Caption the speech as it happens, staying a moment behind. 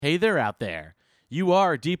Hey there out there. You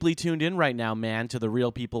are deeply tuned in right now, man, to the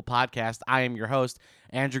Real People Podcast. I am your host,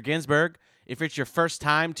 Andrew Ginsberg. If it's your first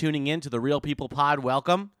time tuning in to the Real People Pod,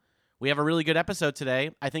 welcome. We have a really good episode today.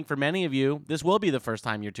 I think for many of you, this will be the first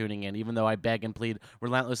time you're tuning in, even though I beg and plead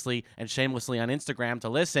relentlessly and shamelessly on Instagram to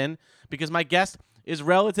listen, because my guest is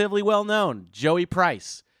relatively well known, Joey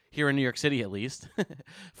Price, here in New York City at least.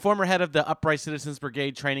 Former head of the Upright Citizens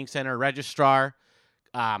Brigade Training Center, registrar,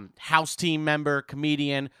 house team member,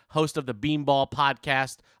 comedian, host of the Beanball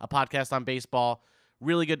podcast, a podcast on baseball.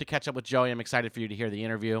 Really good to catch up with Joey. I'm excited for you to hear the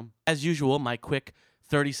interview. As usual, my quick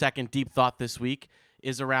 30-second deep thought this week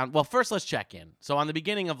is around, well, first let's check in. So on the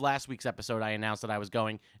beginning of last week's episode, I announced that I was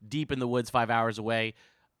going deep in the woods 5 hours away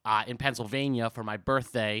in Pennsylvania for my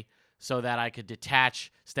birthday so that I could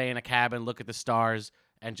detach, stay in a cabin, look at the stars,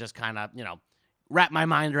 and just kind of, wrap my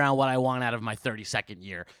mind around what I want out of my 32nd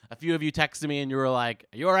year. A few of you texted me and you were like,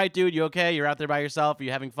 "Are you all right, dude? You okay? You're out there by yourself? Are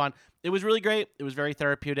you having fun?" It was really great. It was very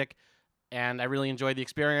therapeutic, and I really enjoyed the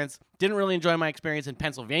experience. Didn't really enjoy my experience in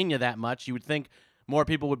Pennsylvania that much. You would think more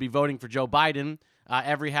people would be voting for Joe Biden.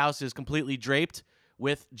 Every house is completely draped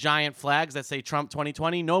with giant flags that say Trump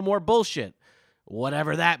 2020. No more bullshit.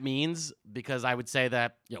 Whatever that means, because I would say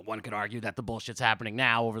that, one could argue that the bullshit's happening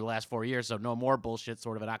now over the last 4 years, so no more bullshit,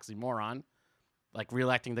 sort of an oxymoron. Like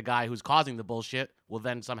reelecting the guy who's causing the bullshit will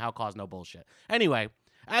then somehow cause no bullshit. Anyway,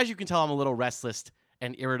 as you can tell, I'm a little restless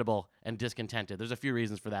and irritable and discontented. There's a few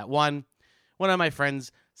reasons for that. One of my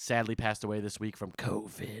friends sadly passed away this week from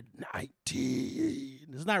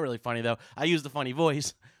COVID-19. It's not really funny, though. I use the funny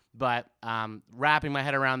voice, but wrapping my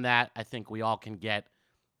head around that, I think we all can get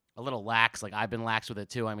a little lax. Like, I've been lax with it,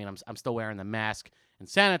 too. I mean, I'm still wearing the mask and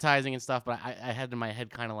sanitizing and stuff, but I had in my head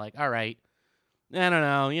kind of like, all right, I don't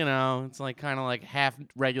know, it's like kind of like half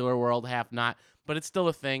regular world, half not, but it's still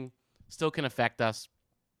a thing, still can affect us.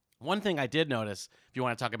 One thing I did notice, if you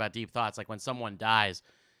want to talk about deep thoughts, like when someone dies,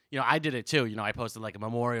 I did it too. I posted like a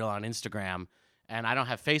memorial on Instagram, and I don't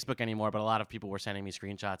have Facebook anymore, but a lot of people were sending me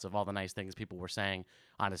screenshots of all the nice things people were saying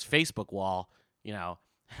on his Facebook wall, and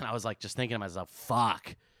I was like just thinking to myself,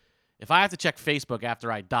 fuck. If I have to check Facebook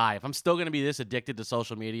after I die, if I'm still going to be this addicted to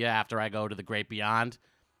social media after I go to the great beyond,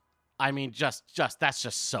 I mean, just that's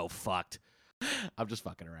just so fucked. I'm just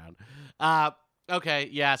fucking around. Okay,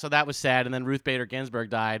 yeah, so that was sad. And then Ruth Bader Ginsburg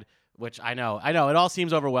died, which I know, it all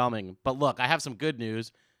seems overwhelming. But look, I have some good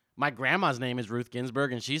news. My grandma's name is Ruth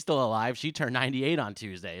Ginsburg, and she's still alive. She turned 98 on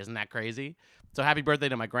Tuesday. Isn't that crazy? So happy birthday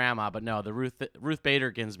to my grandma. But no, the Ruth Bader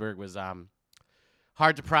Ginsburg was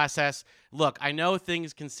hard to process. Look, I know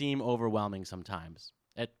things can seem overwhelming sometimes.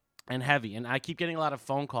 And heavy. And I keep getting a lot of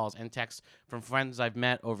phone calls and texts from friends I've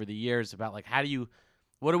met over the years about, like,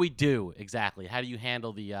 what do we do exactly? How do you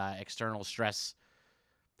handle the external stress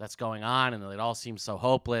that's going on? And it all seems so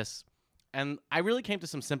hopeless. And I really came to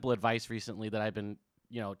some simple advice recently that I've been,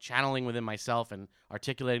 channeling within myself and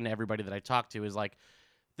articulating to everybody that I talk to is like,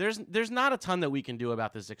 there's not a ton that we can do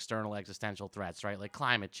about this external existential threats, right? Like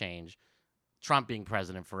climate change, Trump being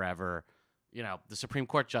president forever, the Supreme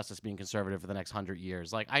Court justice being conservative for the next 100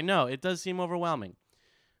 years. Like, I know it does seem overwhelming,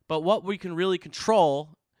 but what we can really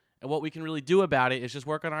control and what we can really do about it is just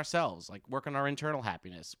work on ourselves, like work on our internal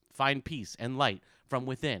happiness, find peace and light from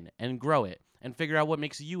within and grow it and figure out what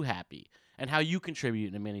makes you happy and how you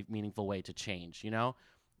contribute in a meaningful way to change.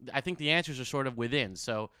 I think the answers are sort of within.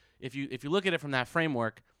 So if you look at it from that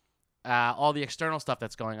framework, all the external stuff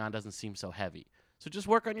that's going on doesn't seem so heavy. So just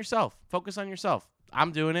work on yourself, focus on yourself.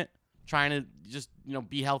 I'm doing it. Trying to just,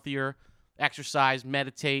 be healthier, exercise,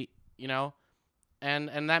 meditate,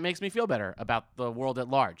 and that makes me feel better about the world at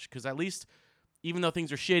large. Because at least, even though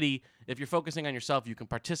things are shitty, if you're focusing on yourself, you can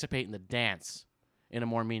participate in the dance in a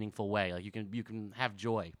more meaningful way. Like you can have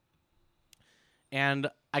joy. And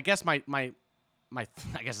I guess my I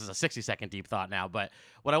guess is a 60-second deep thought now, but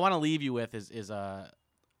what I want to leave you with is a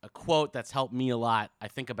quote that's helped me a lot. I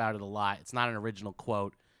think about it a lot. It's not an original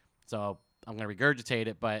quote, so I'm going to regurgitate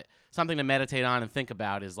it, but something to meditate on and think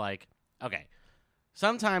about is like, okay,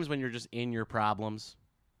 sometimes when you're just in your problems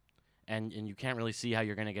and you can't really see how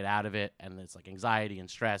you're going to get out of it, and it's like anxiety and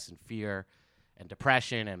stress and fear and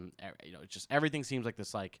depression and just everything seems like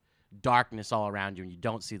this like darkness all around you and you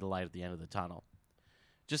don't see the light at the end of the tunnel.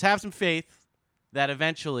 Just have some faith that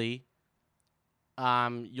eventually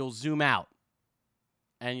you'll zoom out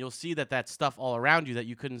and you'll see that stuff all around you that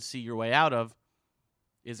you couldn't see your way out of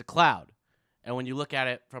is a cloud. And when you look at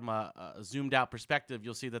it from a zoomed out perspective,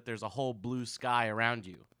 you'll see that there's a whole blue sky around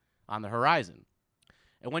you on the horizon.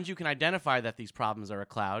 And once you can identify that these problems are a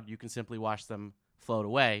cloud, you can simply watch them float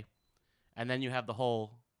away. And then you have the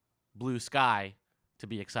whole blue sky to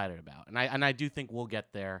be excited about. And I do think we'll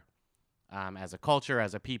get there as a culture,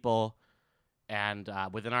 as a people, and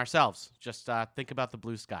within ourselves. Just think about the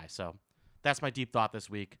blue sky. So that's my deep thought this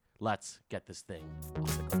week. Let's get this thing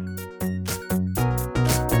off the ground.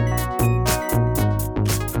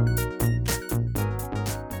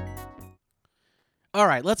 All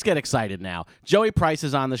right, let's get excited now. Joey Price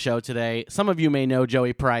is on the show today. Some of you may know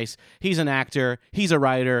Joey Price. He's an actor. He's a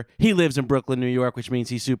writer. He lives in Brooklyn, New York, which means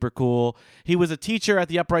he's super cool. He was a teacher at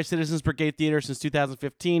the Upright Citizens Brigade Theatre since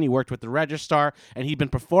 2015. He worked with the Registrar, and he'd been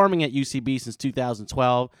performing at UCB since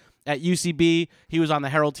 2012. At UCB, he was on the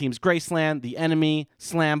Herald teams Graceland, The Enemy,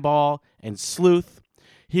 Slamball, and Sleuth.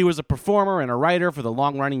 He was a performer and a writer for the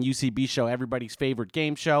long-running UCB show Everybody's Favorite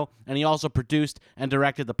Game Show, and he also produced and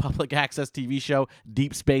directed the public access TV show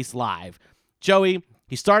Deep Space Live. Joey,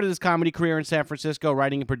 he started his comedy career in San Francisco,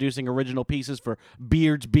 writing and producing original pieces for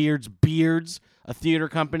Beards, a theater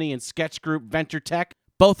company, and sketch group Venture Tech,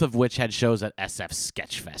 both of which had shows at SF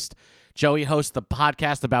Sketchfest. Joey hosts the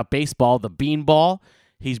podcast about baseball, The Beanball.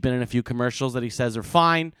 He's been in a few commercials that he says are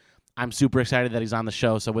fine. I'm super excited that he's on the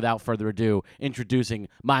show, so without further ado, introducing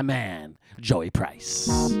my man, Joey Price.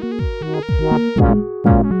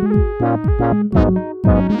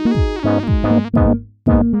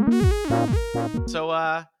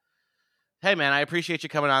 So, hey man, I appreciate you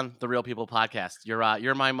coming on the Real People podcast.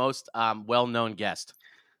 You're my most well-known guest.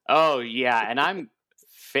 Oh yeah, and I'm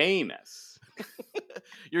famous.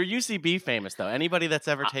 You're UCB famous though. Anybody that's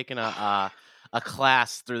ever taken a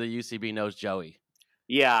class through the UCB knows Joey.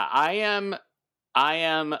 Yeah, I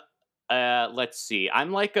am. Let's see.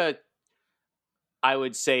 I'm like I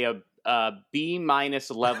would say a B-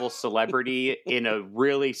 level celebrity in a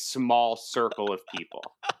really small circle of people.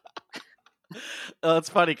 It's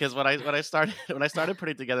funny because when I started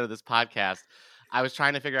putting together this podcast, I was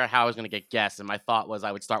trying to figure out how I was going to get guests, and my thought was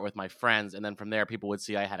I would start with my friends, and then from there people would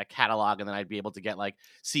see I had a catalog, and then I'd be able to get like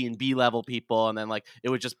C and B level people, and then like it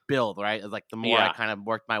would just build, right? It was like the more I kind of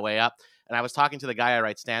worked my way up. And I was talking to the guy I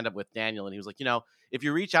write stand-up with, Daniel, and he was like, if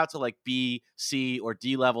you reach out to like B, C, or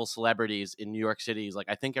D level celebrities in New York City, he's like,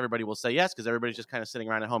 I think everybody will say yes because everybody's just kind of sitting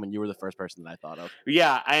around at home, and you were the first person that I thought of.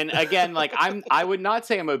 Yeah, and again, like I would not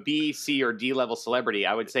say I'm a B, C, or D level celebrity.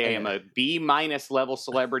 I would say I am a B- level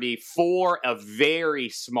celebrity for a very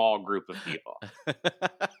small group of people.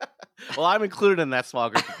 Well, I'm included in that small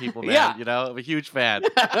group of people, man. Yeah. I'm a huge fan.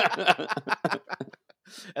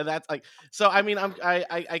 And that's like, so I mean,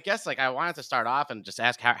 I guess like I wanted to start off and just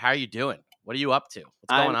ask how are you doing? What are you up to?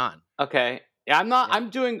 What's going on? Okay. Yeah, I'm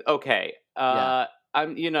doing okay. I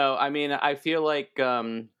feel like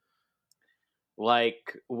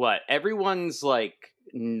what everyone's like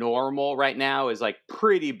normal right now is like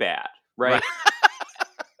pretty bad, right?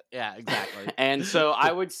 Yeah, exactly. And so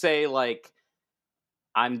I would say like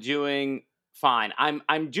I'm doing fine.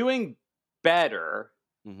 I'm doing better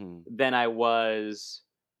than I was,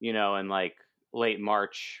 in like late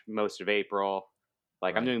March, most of April.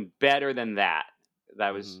 Like I'm doing better than that.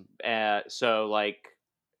 That was so like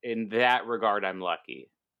in that regard, I'm lucky,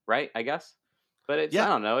 right? I guess, but it's I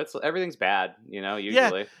don't know. Everything's bad,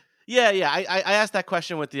 usually. Yeah. I asked that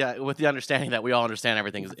question with the understanding that we all understand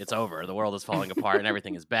it's over. The world is falling apart and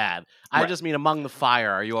everything is bad. I just mean among the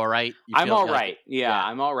fire. Are you all right? I'm all right. Yeah,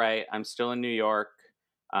 I'm all right. I'm still in New York.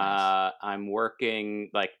 Nice. I'm working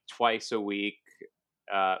like twice a week.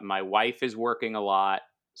 My wife is working a lot.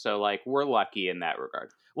 So like we're lucky in that regard.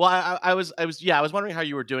 Well, I was wondering how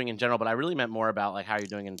you were doing in general, but I really meant more about like how you're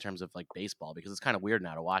doing in terms of like baseball because it's kind of weird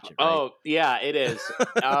now to watch it. Right? Oh yeah, it is.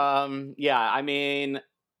 Yeah, I mean,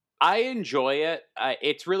 I enjoy it.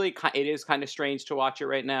 It is kind of strange to watch it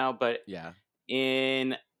right now, but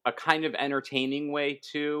in a kind of entertaining way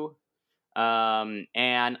too.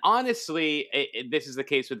 And honestly, this is the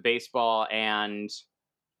case with baseball and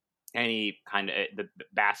any kind of the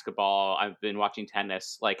basketball. I've been watching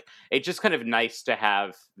tennis. Like it's just kind of nice to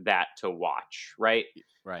have that to watch, right?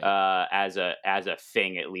 Right. As a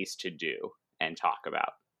thing at least to do and talk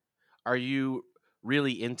about. Are you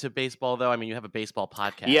really into baseball though? I mean, you have a baseball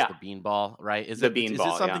podcast, the Beanball, right? Is it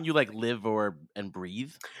something you like live and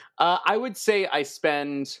breathe? I would say I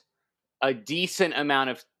spend a decent amount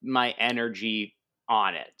of my energy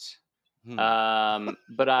on it.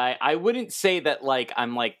 But I wouldn't say that like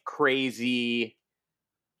I'm like crazy.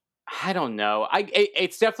 I don't know.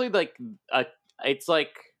 It's definitely like it's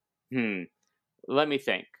like let me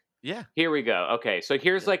think. Yeah. Here we go. Okay, so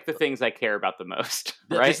here's like the things I care about the most.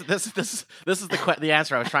 Right. This is the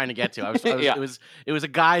answer I was trying to get to. It was a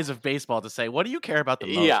guise of baseball to say, what do you care about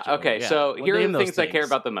the most? Yeah. Okay. Yeah. So here are the things I care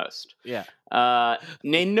about the most. Yeah.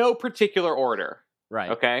 In no particular order.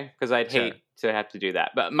 Right. Okay. Because I'd hate to have to do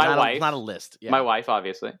that. But my wife, not a list. Yeah. My wife,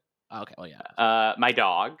 obviously. Okay. Well, yeah. My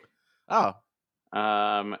dog. Oh.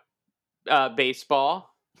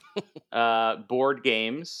 Baseball, board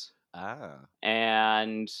games,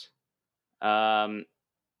 and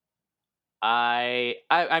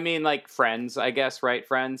I mean, like, friends, I guess, right?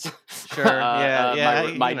 Friends. Sure.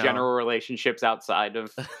 Yeah. My general relationships outside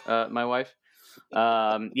of my wife.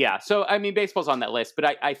 Yeah. So I mean, baseball's on that list,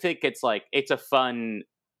 but I think it's like it's a fun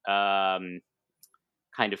kind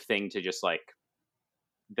of thing to just like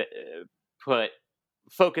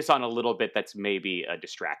focus on a little bit. That's maybe a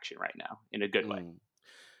distraction right now in a good way.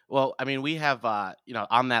 Well, I mean, we have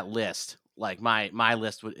on that list. Like my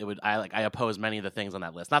list I oppose many of the things on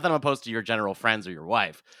that list. Not that I'm opposed to your general friends or your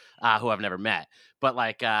wife, who I've never met, but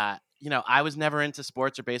like I was never into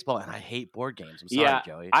sports or baseball, and I hate board games. I'm sorry,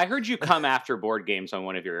 Joey. I heard you come after board games on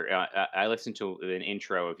one of your. I listened to an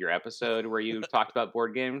intro of your episode where you talked about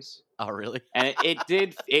board games. Oh, really? And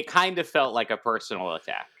it kind of felt like a personal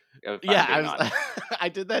attack. Yeah, I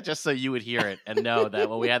did that just so you would hear it and know that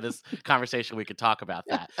when we had this conversation, we could talk about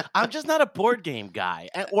that. I'm just not a board game guy.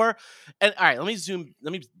 And all right, let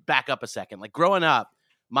me back up a second. Like growing up,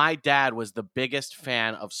 my dad was the biggest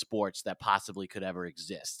fan of sports that possibly could ever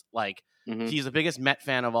exist. Like he's the biggest Met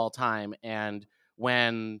fan of all time. And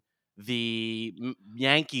when the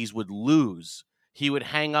Yankees would lose, he would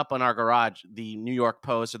hang up on our garage the New York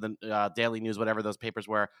Post or the Daily News, whatever those papers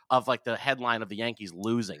were, of like the headline of the Yankees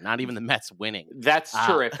losing, not even the Mets winning. That's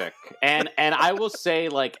terrific. And I will say,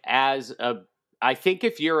 like, I think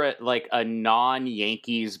if you're a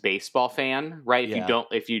non-Yankees baseball fan, right?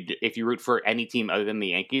 If you root for any team other than the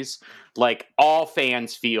Yankees, like all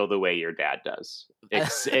fans feel the way your dad does,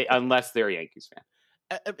 unless they're a Yankees fan.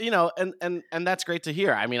 And that's great to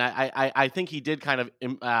hear. I mean, I think he did kind of,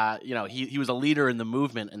 he was a leader in the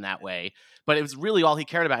movement in that way, but it was really all he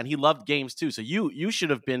cared about, and he loved games too. So you should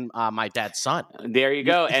have been my dad's son. There you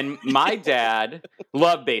go. And my dad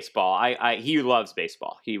loved baseball. He loves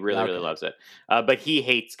baseball. He really loves it. But he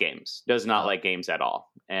hates games. Does not like games at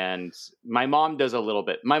all. And my mom does a little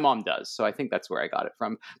bit. My mom does. So I think that's where I got it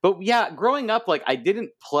from. But yeah, growing up, like I didn't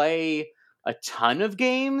play a ton of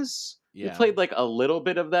games. We played like a little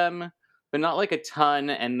bit of them, but not like a ton.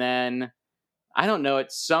 And then I don't know,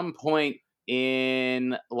 at some point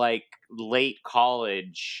in like late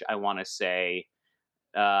college, I want to say,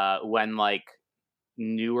 when like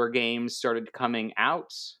newer games started coming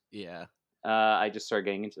out, I just started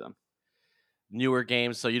getting into them. Newer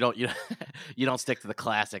games, so you don't stick to the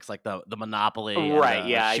classics like the Monopoly, right?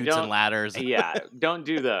 Yeah, Chutes and Ladders. Yeah, don't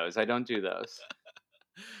do those. I don't do those.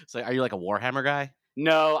 So, are you like a Warhammer guy?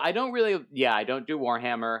 No, I don't really. Yeah, I don't do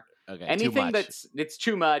Warhammer. Okay, anything it's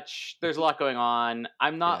too much. There's a lot going on.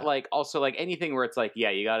 I'm not like also like anything where it's like, yeah,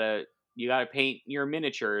 you gotta paint your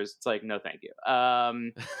miniatures. It's like, no, thank you.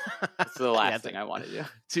 It's the last thing I want to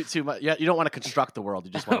do. Too much. Yeah, you don't want to construct the world.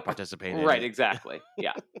 You just want to participate in it. Right, exactly.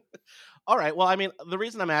 Yeah. All right. Well, I mean, the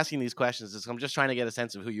reason I'm asking these questions is I'm just trying to get a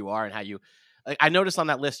sense of who you are and how you. I noticed on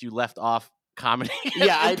that list you left off comedy.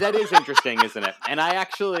 Yeah, that is interesting, isn't it? And I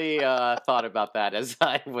actually thought about that as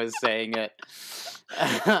I was saying it.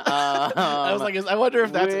 I was like, I wonder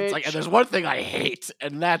if that's it's like. And there's one thing I hate,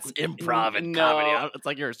 and that's improv and comedy. It's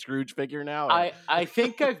like you're a Scrooge figure now. Or? I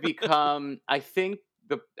think I've become. I think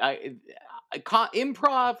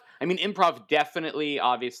improv. I mean, improv definitely,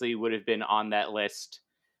 obviously, would have been on that list.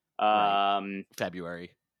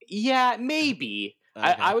 February. Yeah, maybe. Okay.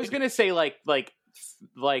 I was gonna say like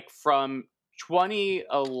from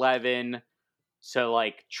 2011 to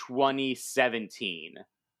like 2017.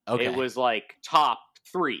 Okay. It was like top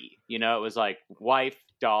 3. You know, it was like wife,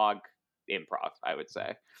 dog, improv, I would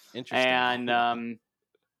say. Interesting.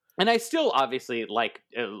 And I still obviously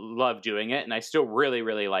love doing it, and I still really,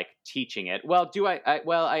 really like teaching it. Well,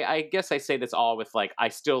 I guess I say this all with like I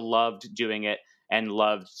still loved doing it and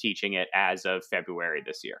loved teaching it as of February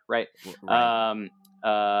this year, right?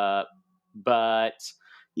 But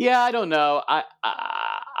yeah, I don't know.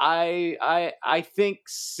 I think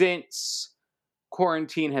since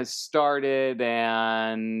quarantine has started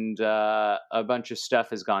and a bunch of stuff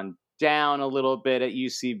has gone down a little bit at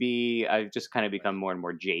UCB, I've just kind of become more and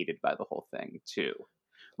more jaded by the whole thing too,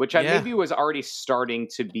 which I maybe was already starting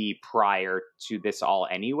to be prior to this all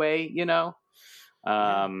anyway, you know?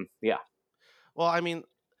 Yeah. Well, I mean,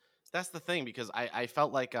 that's the thing, because I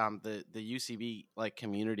felt like the UCB like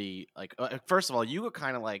community, like first of all, you were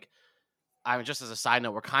kind of like, I mean, just as a side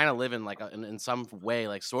note, we're kind of living like in some way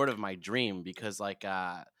like sort of my dream, because like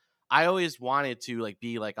I always wanted to like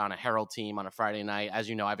be like on a Herald team on a Friday night. As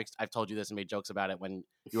you know, I've told you this and made jokes about it when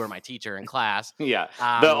you were my teacher in class. Yeah,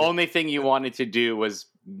 the only thing you wanted to do was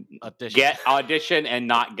audition and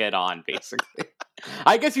not get on, basically.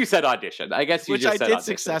 I guess you said audition. I guess you Which just I said did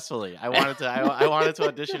audition. successfully. I wanted to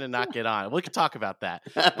audition and not get on. We could talk about that.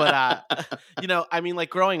 But I mean, like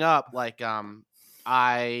growing up, like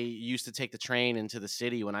I used to take the train into the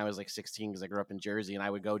city when I was like 16 because I grew up in Jersey, and I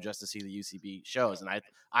would go just to see the UCB shows, and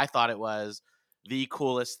I thought it was the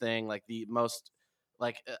coolest thing, like the most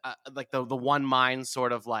like the one mind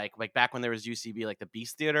sort of like back when there was UCB, like the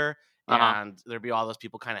Beast Theater, and there'd be all those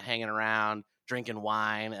people kind of hanging around drinking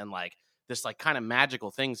wine, and like this like kind of magical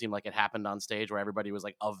thing seemed like it happened on stage where everybody was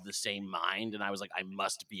like of the same mind, and I was like, I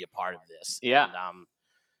must be a part of this. Yeah.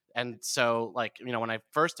 And so like, when I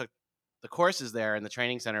first took the courses there in the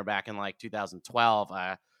training center back in like 2012,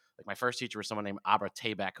 like my first teacher was someone named Abra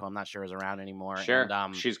Tabak, who I'm not sure is around anymore. Sure.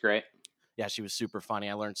 And, she's great. Yeah, she was super funny.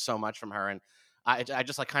 I learned so much from her, and I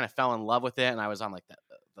just like kind of fell in love with it, and I was on like the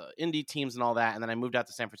indie teams and all that, and then I moved out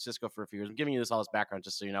to San Francisco for a few years. I'm giving you all this background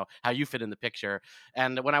just so you know how you fit in the picture.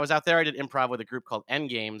 And when I was out there, I did improv with a group called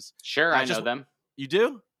Endgames. Sure, I know them. You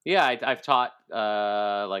do? Yeah, I've taught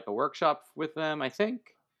like a workshop with them, I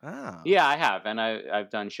think. Oh. Yeah, I have, and I've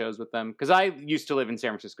done shows with them because I used to live in San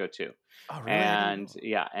Francisco too. Oh, really? And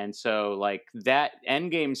and so like that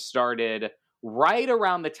Endgame started right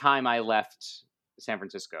around the time I left San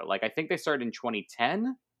Francisco. Like I think they started in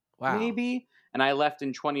 2010, maybe, and I left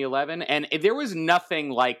in 2011. And there was nothing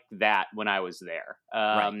like that when I was there.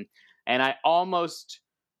 Right. And I almost,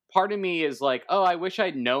 part of me is like, oh, I wish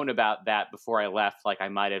I'd known about that before I left. Like I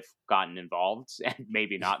might have gotten involved and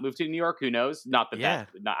maybe not moved to New York. Who knows? Not that.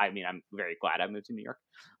 I mean, I'm very glad I moved to New York.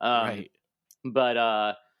 Right.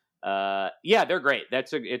 But yeah, they're great.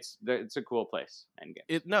 It's a cool place.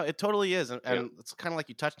 It totally is, and it's kind of like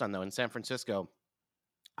you touched on though. In San Francisco,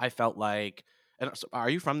 I felt like. And so are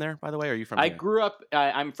you from there, by the way? Or are you from? I grew up.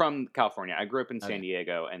 I'm from California. I grew up in San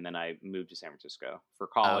Diego, and then I moved to San Francisco for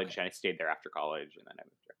college. And I stayed there after college, and then I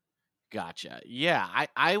moved there. Gotcha. Yeah,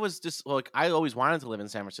 I was just like, I always wanted to live in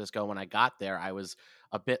San Francisco. When I got there, I was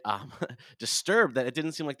a bit disturbed that it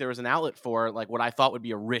didn't seem like there was an outlet for like what I thought would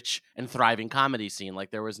be a rich and thriving comedy scene.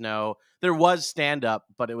 Like there was stand up,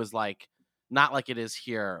 but it was like not like it is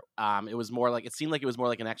here. It was more like, it seemed like it was more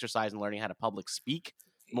like an exercise in learning how to public speak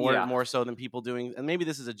more so than people doing. And maybe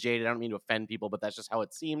this is a jaded, I don't mean to offend people, but that's just how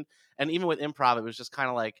it seemed. And even with improv, it was just kind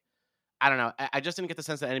of like, I don't know. I just didn't get the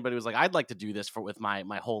sense that anybody was like, I'd like to do this with my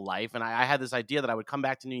whole life. And I had this idea that I would come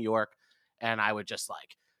back to New York and I would just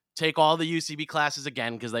like take all the UCB classes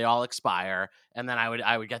again because they all expire. And then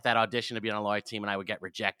I would get that audition to be on a Lloyd team and I would get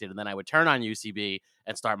rejected. And then I would turn on UCB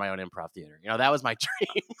and start my own improv theater. That was my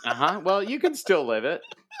dream. Well, you can still live it.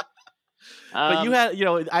 But you had,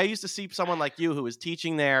 I used to see someone like you who was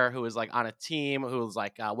teaching there, who was like on a team, who was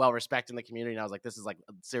like well respected in the community. And I was like, this is like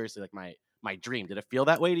seriously like my dream. Did it feel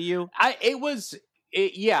that way to you?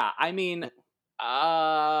 Yeah. I mean,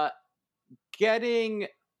 getting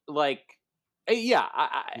like, yeah,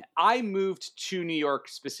 I moved to New York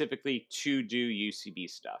specifically to do UCB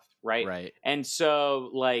stuff. Right. Right. And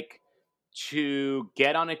so like to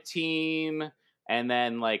get on a team and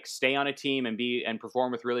then like stay on a team and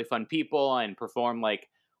perform with really fun people and perform like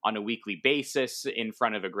on a weekly basis in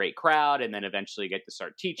front of a great crowd. And then eventually get to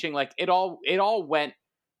start teaching. Like it all went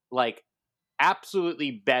like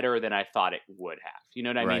absolutely better than I thought it would have. You know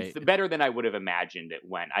what I mean? Better than I would have imagined it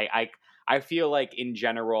went. I feel like in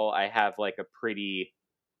general, I have like a pretty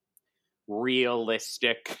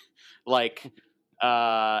realistic, like,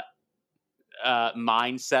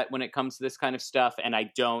 mindset when it comes to this kind of stuff. And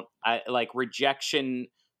I like rejection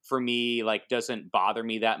for me, like doesn't bother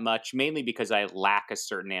me that much, mainly because I lack a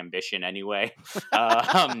certain ambition anyway.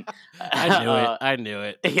 I knew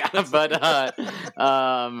it. Yeah. But,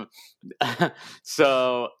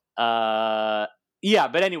 so, yeah,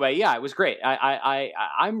 but anyway, yeah, it was great.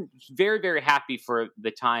 I'm very, very happy for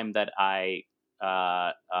the time that I,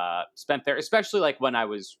 spent there, especially like when I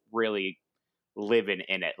was really living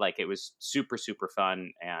in it. Like it was super, super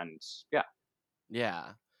fun. And yeah.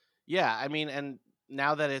 I mean, and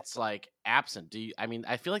now that it's like absent,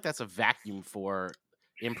 I feel like that's a vacuum for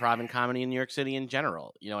improv and comedy in New York City in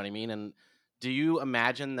general. You know what I mean? And do you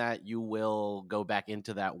imagine that you will go back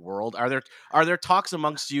into that world? Are there talks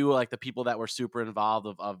amongst you, like the people that were super involved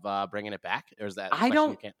of bringing it back? Or is that I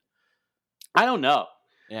don't know.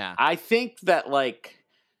 Yeah. I think that like,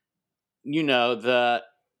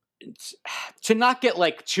 to not get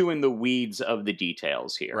like too in the weeds of the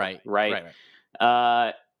details here. Right.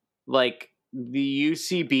 Like the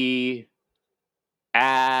UCB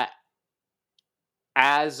as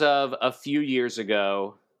of a few years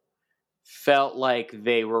ago felt like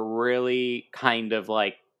they were really kind of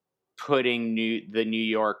like putting the New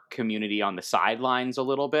York community on the sidelines a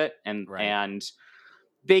little bit. And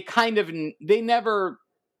they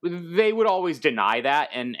would always deny that,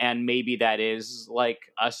 and maybe that is like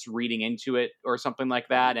us reading into it or something like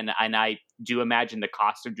that. And I do imagine the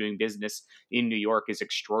cost of doing business in New York is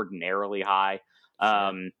extraordinarily high.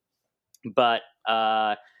 Sure. But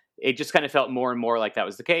it just kind of felt more and more like that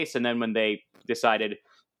was the case. And then when they decided,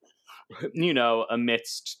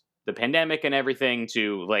 amidst the pandemic and everything,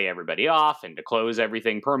 to lay everybody off and to close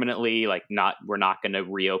everything permanently, like we're not going to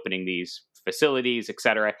reopening these facilities,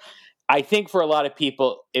 etc. I think for a lot of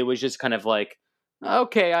people, it was just kind of like,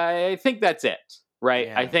 okay, I think that's it, right?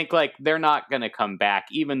 Yeah. I think like they're not going to come back,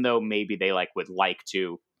 even though maybe they like would like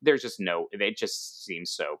to. There's just it just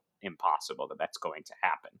seems so impossible that that's going to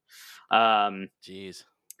happen. Jeez.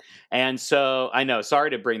 And so I know, sorry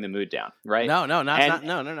to bring the mood down, right? No.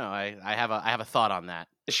 I have a thought on that.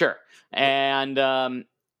 Sure. And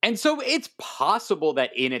so it's possible that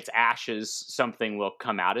in its ashes, something will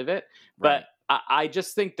come out of it. But I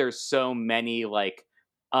just think there's so many like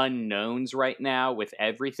unknowns right now with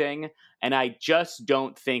everything. And I just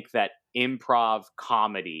don't think that improv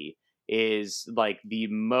comedy is like the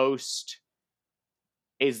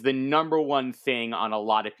number one thing on a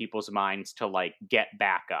lot of people's minds to like get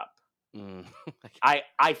back up.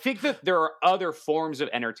 I think that there are other forms of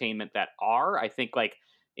entertainment that are. I think like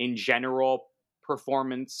in general,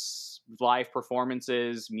 live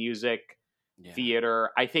performances, music,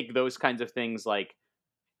 theater, I think those kinds of things like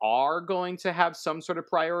are going to have some sort of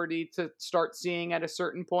priority to start seeing at a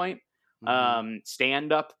certain point.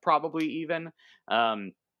 Stand up probably even.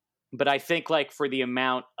 But I think like for the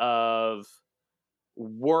amount of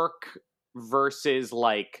work versus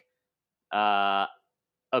like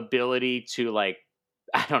ability to like,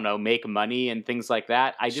 I don't know, make money and things like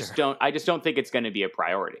that, I just don't think it's going to be a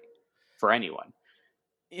priority for anyone.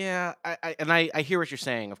 Yeah, I hear what you're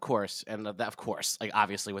saying, of course, and of course, like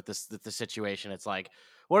obviously with the situation, it's like,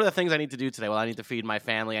 what are the things I need to do today? Well, I need to feed my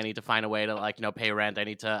family. I need to find a way to like pay rent. I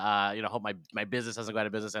need to hope my business doesn't go out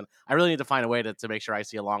of business, and I really need to find a way to make sure I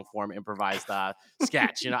see a long form improvised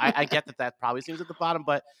sketch. I get that probably seems at the bottom,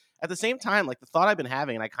 but at the same time, like the thought I've been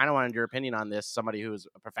having, and I kind of wanted your opinion on this, somebody who's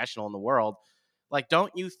a professional in the world, like,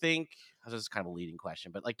 don't you think? This is kind of a leading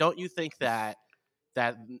question, but like, don't you think that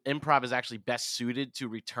improv is actually best suited to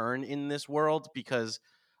return in this world? Because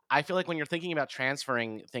I feel like when you're thinking about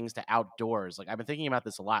transferring things to outdoors, like I've been thinking about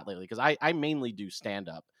this a lot lately, because I mainly do stand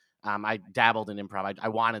up. I dabbled in improv. I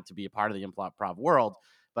wanted to be a part of the improv world,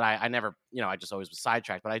 but I never, I just always was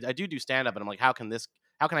sidetracked. But I do stand up, and I'm like, how can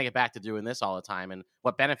I get back to doing this all the time? And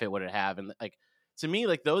what benefit would it have? And like, to me,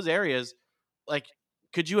 like those areas, like,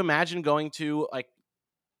 could you imagine going to like,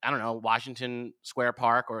 I don't know, Washington Square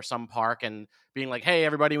Park or some park and being like, hey,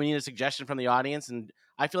 everybody, we need a suggestion from the audience? And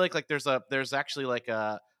I feel like there's actually like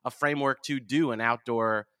a framework to do an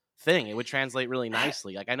outdoor thing. It would translate really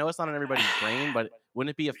nicely. Like, I know it's not in everybody's brain, but wouldn't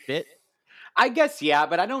it be a fit? I guess, yeah,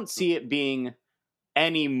 but I don't see it being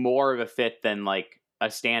any more of a fit than like a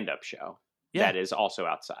stand-up show that is also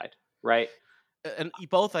outside, right? And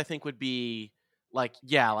both, I think, would be like,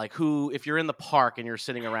 like who, if you're in the park and you're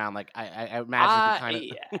sitting around, like I imagine it'd be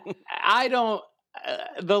kind of. I don't.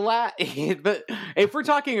 If we're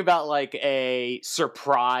talking about like a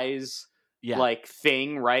surprise, like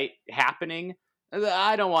thing, right, happening,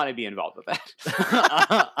 I don't want to be involved with that.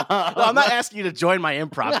 No, I'm not asking you to join my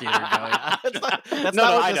improv theater. I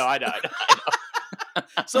know.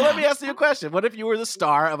 So let me ask you a question. What if you were the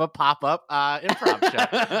star of a pop-up improv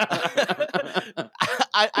show?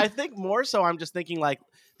 I think more so I'm just thinking like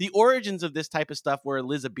the origins of this type of stuff were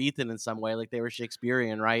Elizabethan in some way, like they were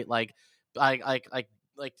Shakespearean, right? Like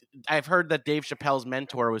I've heard that Dave Chappelle's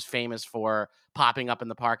mentor was famous for popping up in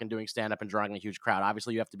the park and doing stand-up and drawing a huge crowd.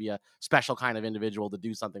 Obviously, you have to be a special kind of individual to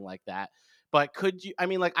do something like that. But could you, I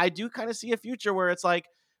mean, like I do kind of see a future where it's like,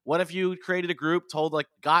 what if you created a group,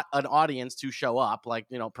 got an audience to show up, like,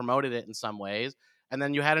 promoted it in some ways, and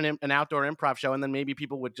then you had an outdoor improv show, and then maybe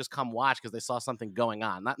people would just come watch because they saw something going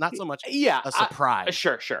on. Not so much a surprise.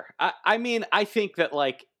 Sure. I mean, I think that,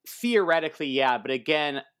 like, theoretically, yeah, but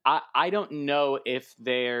again, I don't know if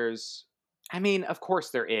there's... I mean, of course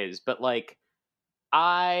there is, but, like,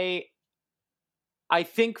 I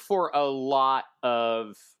think for a lot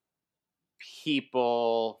of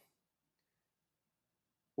people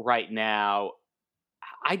right now,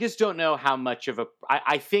 I just don't know how much of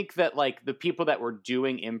I think that like the people that were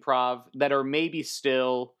doing improv that are maybe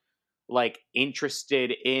still like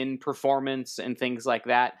interested in performance and things like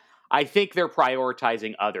that, I think they're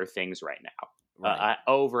prioritizing other things right now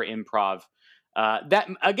over improv. That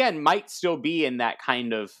again might still be in that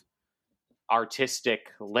kind of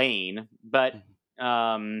artistic lane, but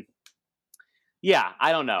yeah,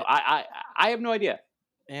 I don't know. I have no idea.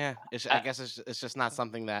 Yeah, I guess it's just not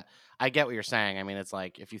something that I get what you're saying. I mean, it's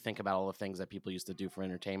like if you think about all the things that people used to do for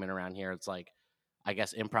entertainment around here, it's like I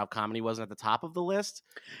guess improv comedy wasn't at the top of the list.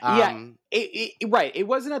 Yeah, right. It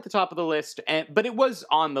wasn't at the top of the list, but it was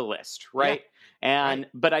on the list, right? Yeah, right.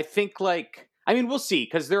 But I think I mean, we'll see,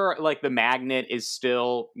 because there are the Magnet is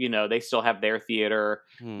still, they still have their theater.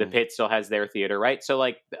 The Pit still has their theater, right? So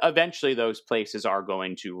eventually those places are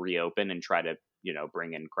going to reopen and try to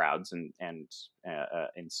bring in crowds and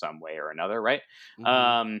in some way or another, right?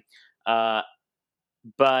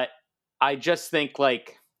 But I just think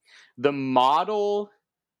the model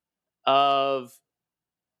of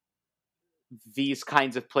these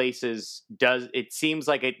kinds of places it seems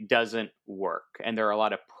like it doesn't work, and there are a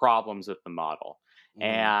lot of problems with the model.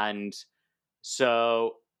 And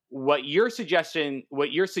so what you're suggesting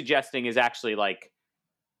is actually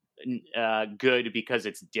good, because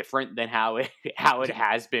it's different than how it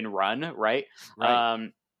has been run, right?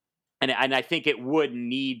 And I think it would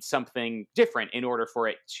need something different in order for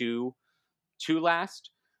it to last.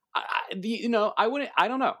 I don't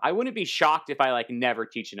know. I wouldn't be shocked if I never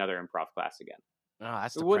teach another improv class again. Oh,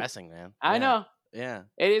 that's depressing, man. I know. Yeah.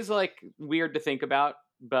 It is weird to think about,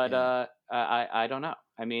 but I don't know.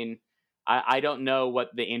 I mean, I don't know what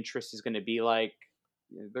the interest is going to be like.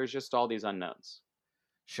 There's just all these unknowns.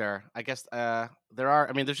 Sure. I guess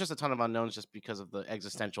there's just a ton of unknowns just because of the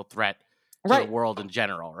existential threat to the world in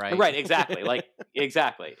general, right? Right, exactly.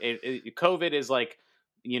 Exactly. COVID is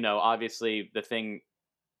obviously the thing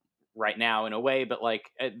right now in a way, but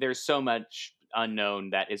there's so much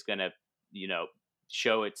unknown that is going to,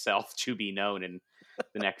 show itself to be known in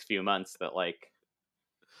the next few months that I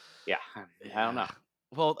don't know.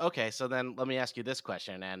 Well, okay, so then let me ask you this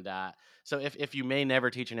question. And so if you may never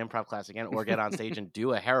teach an improv class again or get on stage and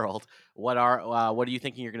do a Herald, what are you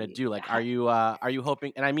thinking you're going to do? Are you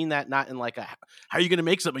hoping, and I mean that not in how are you going to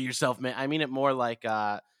make something of yourself, man? I mean it more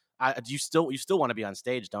do you still want to be on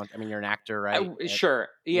stage, don't? I mean, you're an actor, right? Sure.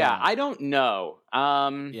 Yeah. I don't know.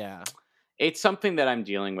 Yeah. It's something that I'm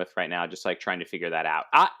dealing with right now, just trying to figure that out.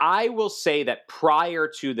 I will say that prior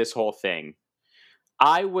to this whole thing,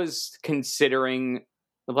 I was considering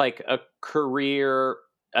a career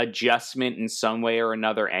adjustment in some way or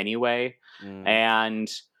another anyway. And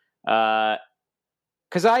because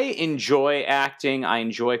I enjoy acting, I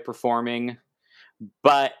enjoy performing,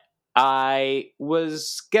 but I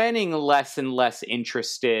was getting less and less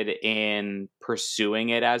interested in pursuing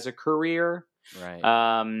it as a career.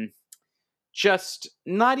 Right. Just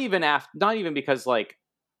not even because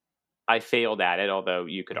I failed at it, although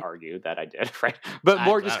you could argue that I did, right? But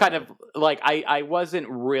more just kind of I wasn't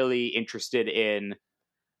really interested in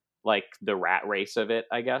the rat race of it,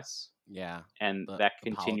 I guess. Yeah. And that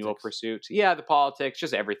continual pursuit. Yeah, the politics,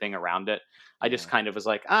 just everything around it. I just kind of was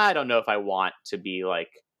I don't know if I want to be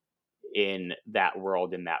in that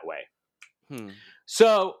world in that way.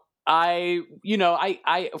 So I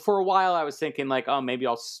for a while I was thinking oh, maybe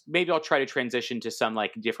I'll try to transition to some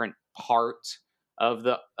different part of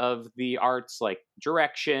the arts,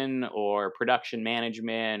 direction or production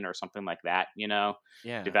management or something like that,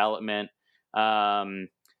 development. But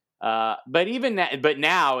even that, but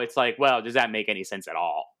now it's well, does that make any sense at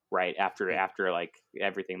all? Right. After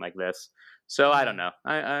everything like this. So I don't know.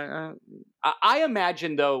 I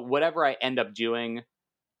imagine though, whatever I end up doing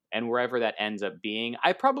and wherever that ends up being,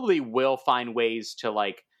 I probably will find ways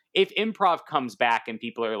to if improv comes back and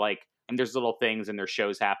people are and there's little things and there's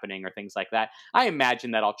shows happening or things like that, I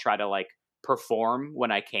imagine that I'll try to perform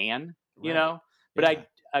when I can, but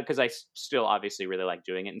because I still obviously really like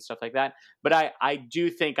doing it and stuff like that. But I do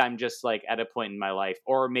think I'm just at a point in my life,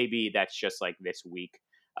 or maybe that's just this week,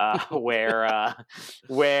 where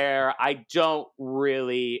I don't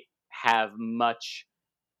really have much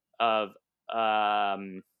of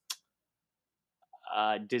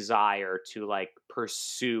desire to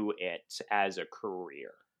pursue it as a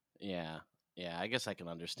career. Yeah. I guess I can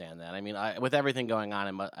understand that. I mean, with everything going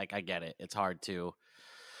on, I get it. It's hard to.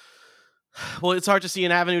 Well, it's hard to see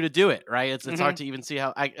an avenue to do it, right? It's hard to even see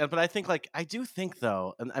how. But I think I do think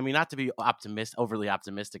though, and I mean not to be overly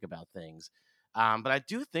optimistic about things, but I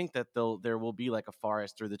do think that there will be a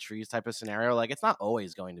forest through the trees type of scenario. It's not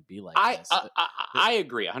always going to be like this. I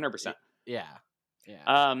agree 100%. Yeah.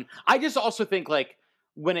 I just also think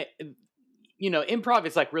when it, improv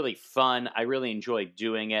is really fun. I really enjoy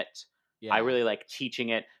doing it. Yeah. I really like teaching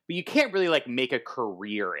it, but you can't really make a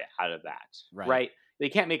career out of that, right? You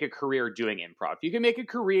can't make a career doing improv. You can make a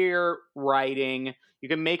career writing. You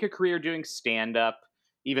can make a career doing stand-up,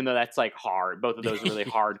 even though that's hard. Both of those are really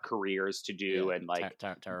hard careers to do, and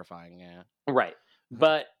terrifying. Yeah, right.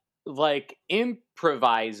 But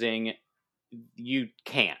improvising you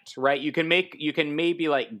can't, right? You can maybe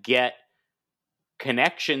like get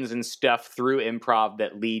connections and stuff through improv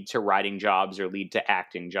that lead to writing jobs or lead to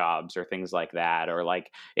acting jobs or things like that, or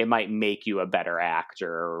like it might make you a better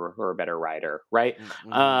actor or a better writer, right?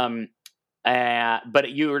 Mm-hmm.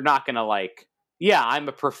 But you're not gonna like, yeah, I'm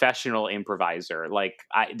a professional improviser. Like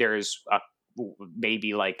there's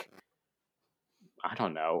maybe like, I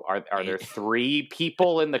don't know. Are there 3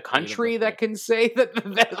 people in the country that can say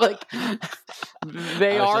that like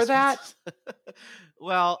they are that?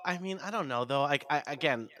 Well, I mean, I don't know though. Like,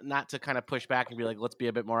 again, not to kind of push back and be like, let's be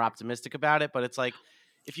a bit more optimistic about it, but it's like,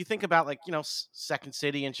 if you think about like, Second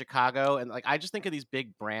City in Chicago, and like I just think of these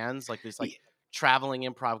big brands like this, like traveling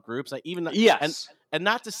improv groups, like even yes, and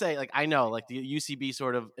not to say like I know like the UCB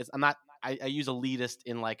sort of is. I'm not. I use elitist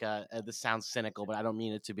in like this sounds cynical, but I don't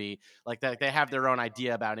mean it to be like that. They have their own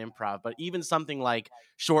idea about improv, but even something like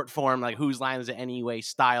short form, like Whose Line Is It Anyway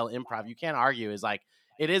style improv, you can't argue is like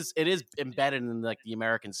it is embedded in like the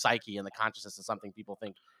American psyche and the consciousness of something people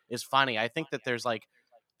think is funny. I think that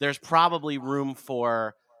there's probably room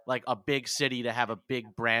for like a big city to have a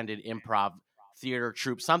big branded improv theater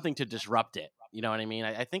troupe, something to disrupt it. You know what I mean?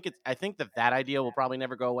 I think that idea will probably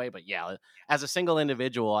never go away. But yeah, as a single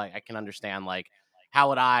individual, I can understand like how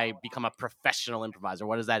would I become a professional improviser?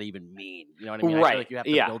 What does that even mean? You know what I mean? right. I feel like you have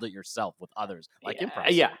to build it yourself with others, like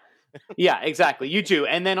improv. Yeah, exactly. You do,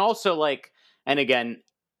 and then also like, and again,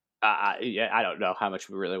 I don't know how much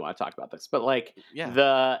we really want to talk about this, but like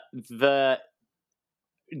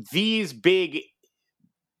these big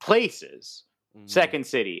places, Second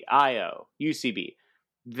City, IO, UCB,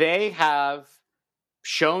 they have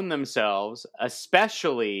shown themselves,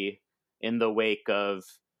 especially in the wake of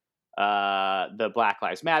the Black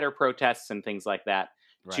Lives Matter protests and things like that,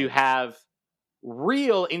 to have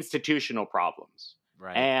real institutional problems.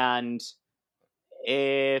 Right. And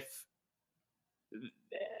if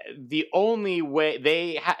the only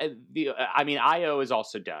way I mean, IO is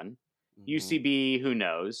also done. UCB, who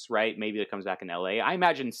knows, right? Maybe it comes back in LA. I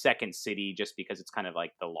imagine Second City, just because it's kind of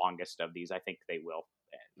like the longest of these, I think they will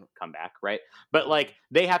come back, right? But like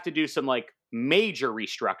they have to do some like major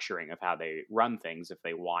restructuring of how they run things if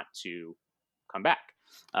they want to come back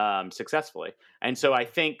successfully. And so I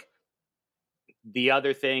think the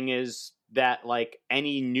other thing is that like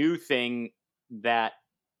any new thing that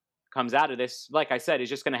comes out of this, like I said, is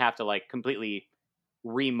just going to have to like completely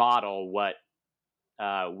remodel what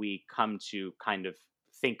we come to kind of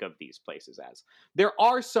think of these places as. There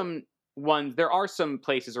are some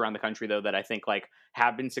places around the country though that I think like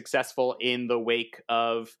have been successful in the wake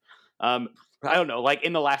of I don't know, like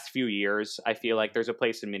in the last few years. I feel like there's a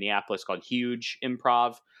place in Minneapolis called Huge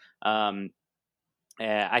Improv.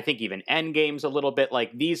 I think even Endgame's a little bit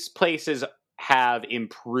like, these places have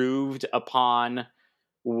improved upon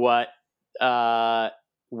what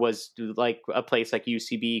was like a place like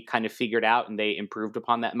UCB kind of figured out, and they improved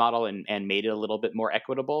upon that model and made it a little bit more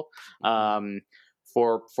equitable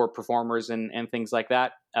for performers and things like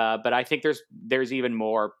that. But I think there's even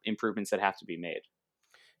more improvements that have to be made.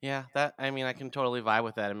 Yeah, I mean, I can totally vibe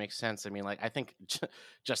with that. It makes sense. I mean, like, I think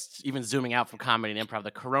just even zooming out from comedy and improv, the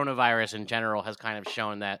coronavirus in general has kind of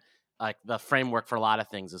shown that like the framework for a lot of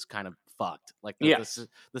things is kind of fucked. Like the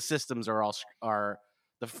systems are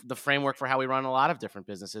the framework for how we run a lot of different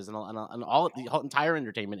businesses and all the whole entire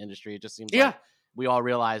entertainment industry. It just seems like we all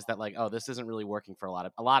realize that like, oh, this isn't really working for a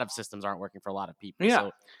lot of systems aren't working for a lot of people. Yeah.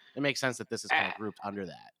 So it makes sense that this is kind of grouped under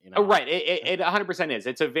that. You know? Right. It 100% is.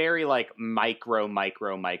 It's a very like micro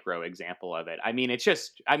example of it. I mean,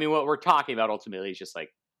 what we're talking about ultimately is just like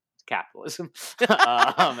capitalism.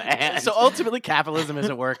 And so ultimately capitalism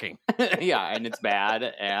isn't working. Yeah, and it's bad,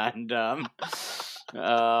 and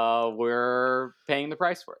we're paying the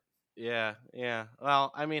price for it. Yeah.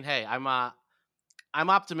 Well, I mean, hey, I'm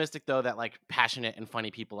optimistic though that like passionate and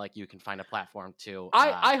funny people like you can find a platform too.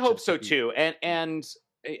 I hope so too, and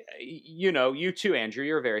you know, you too, Andrew.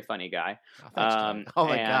 You're a very funny guy. Oh, thanks, oh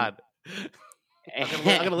my god,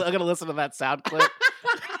 I'm gonna listen to that sound clip.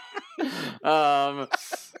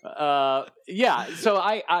 Yeah. So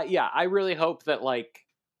I really hope that like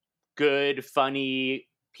good, funny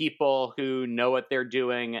people who know what they're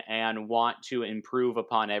doing and want to improve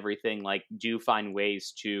upon everything, like, do find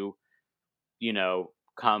ways to, you know,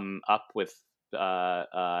 come up with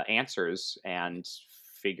answers and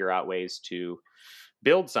figure out ways to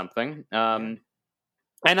build something. And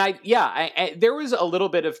I there was a little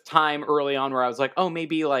bit of time early on where I was like, oh,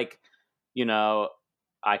 maybe like, you know,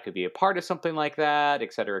 I could be a part of something like that,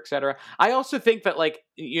 et cetera, et cetera. I also think that like,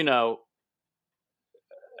 you know,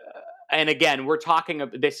 and again, we're talking.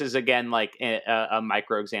 This is again like a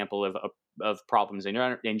micro example of problems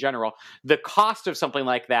in general. The cost of something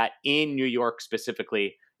like that in New York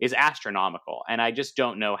specifically is astronomical, and I just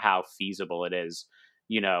don't know how feasible it is,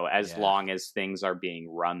 as long as things are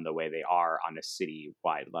being run the way they are on a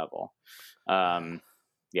city-wide level.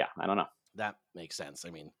 Yeah, I don't know. That makes sense.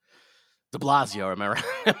 I mean, de Blasio, remember?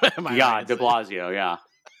 Yeah, de Blasio, yeah.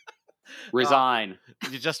 Resign.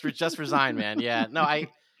 You just resign, man. Yeah. No, I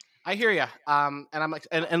hear you. And I'm like,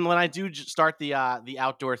 and when I do start the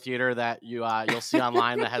outdoor theater that you'll see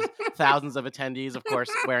online that has thousands of attendees, of course,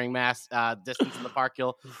 wearing masks, distance in the park,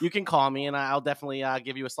 you can call me and I'll definitely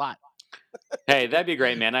give you a slot. Hey, that'd be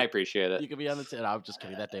great, man. I appreciate it. You could be on the no, I'm just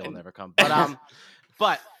kidding. That day will never come.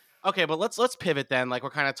 But okay, but let's pivot then. Like, we're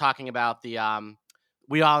kind of talking about the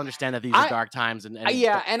we all understand that these are dark times, and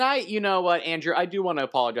you know what, Andrew, I do want to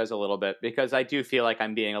apologize a little bit because I do feel like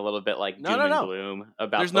I'm being a little bit like doom and gloom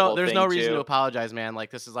about there's the whole there's thing no reason too. to apologize, man.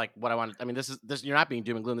 Like, this is like what I want. I mean, this you're not being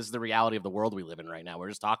doom and gloom. This is the reality of the world we live in right now. We're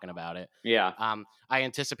just talking about it. Yeah. I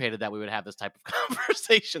anticipated that we would have this type of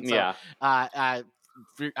conversation. So, yeah. I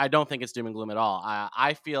don't think it's doom and gloom at all.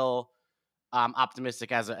 I feel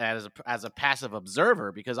optimistic as a passive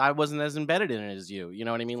observer because I wasn't as embedded in it as you. You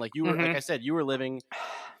know what I mean? Like, you were, like I said, you were living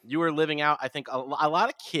out. I think a lot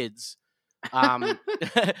of kids. Not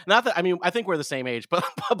that, I mean, I think we're the same age, but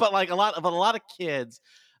like a lot of kids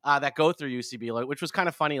that go through UCB, like, which was kind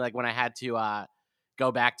of funny. Like, when I had to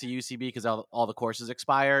go back to UCB because all the courses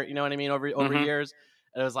expire. You know what I mean? Over years.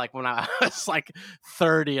 It was like when I was like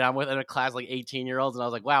 30 and I'm in a class like 18-year-olds, and I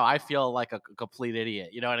was like, wow, I feel like a complete idiot.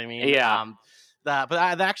 You know what I mean? Yeah. But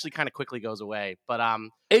that actually kind of quickly goes away. But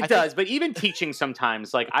it does. But even teaching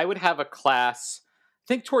sometimes, like, I would have a class. I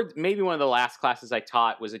think towards maybe one of the last classes I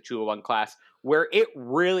taught was a 201 class where it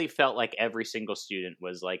really felt like every single student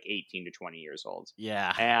was like 18 to 20 years old.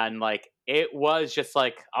 Yeah. And like, it was just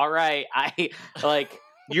like, all right, I like,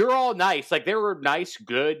 you're all nice. Like, they were nice,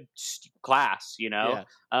 good class, Yeah.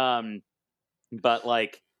 But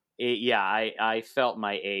like, I felt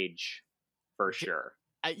my age for sure.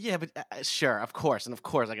 Yeah, but sure, of course,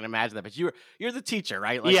 I can imagine that. But you're the teacher,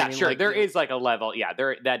 right? Like, yeah, I mean, sure. like, there is like a level. Yeah,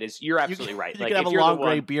 that is. You're absolutely right. You like, can have a long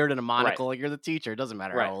gray beard and a monocle. Right. Like, you're the teacher. It doesn't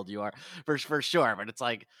matter how old you are, for sure. But it's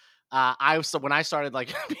like, when I started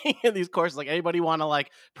like being in these courses, like, anybody want to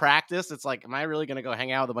like practice? It's like, am I really gonna go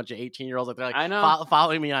hang out with a bunch of 18-year-olds? Like, they're like, I know,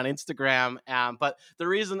 following me on Instagram. But the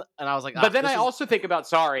reason, and I was like, but then I also think about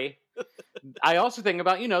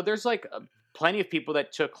there's like plenty of people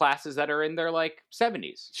that took classes that are in their like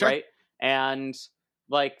 70s, sure. right? And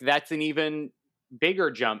like, that's an even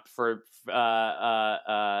bigger jump for them.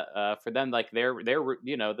 Like, they're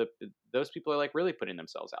those people are like really putting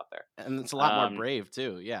themselves out there, and it's a lot more brave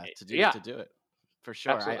too. Yeah, to do it for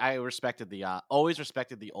sure. I respected always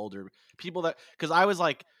respected the older people because I was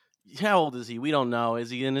like, how old is he? We don't know. Is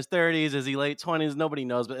he in his 30s? Is he late 20s? Nobody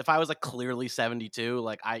knows. But if I was like clearly 72,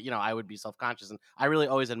 like, I would be self-conscious, and I really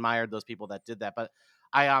always admired those people that did that. But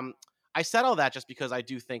I said all that just because I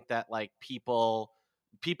do think that like people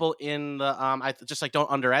in the I just like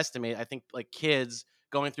don't underestimate. I think like kids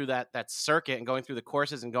going through that circuit and going through the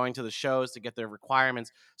courses and going to the shows to get their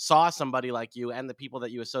requirements saw somebody like you and the people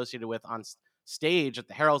that you associated with on stage at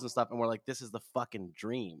the Heralds and stuff, and we're like, this is the fucking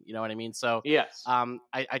dream. You know what I mean? So yes,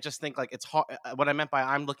 I just think like it's hard. What I meant by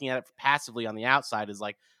I'm looking at it passively on the outside is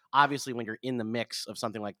like, obviously when you're in the mix of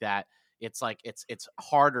something like that, it's like it's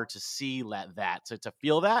harder to see to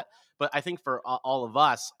feel that. But I think for all of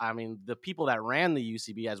us, I mean, the people that ran the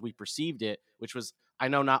UCB as we perceived it, which was, I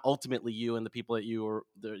know, not ultimately you and the people that you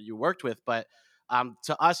worked with, but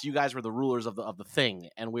to us, you guys were the rulers of the thing,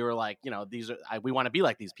 and we were like, we want to be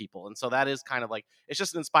like these people, and so that is kind of like, it's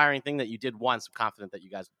just an inspiring thing that you did once. I'm confident that you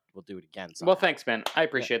guys will do it again. Well, thanks, man. I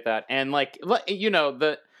appreciate that, and like,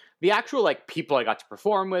 the actual like people I got to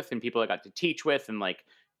perform with and people I got to teach with, and like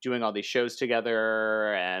doing all these shows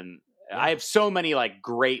together, and I have so many like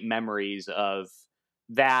great memories of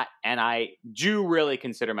that, and I do really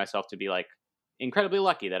consider myself to be like incredibly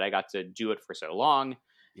lucky that I got to do it for so long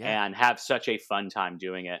and have such a fun time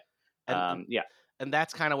doing it. And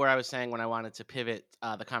that's kind of where I was saying when I wanted to pivot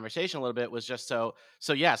the conversation a little bit, was just so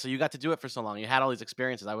you got to do it for so long. You had all these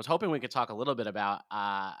experiences. I was hoping we could talk a little bit about,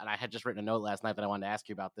 and I had just written a note last night that I wanted to ask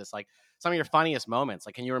you about this, like some of your funniest moments.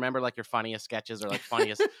 Like, can you remember like your funniest sketches or like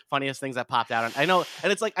funniest things that popped out? And I know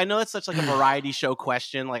it's such like a variety show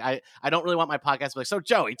question. Like, I don't really want my podcast to be like, so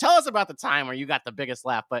Joey, tell us about the time where you got the biggest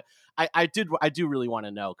laugh. But I do really want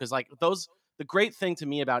to know, because like the great thing to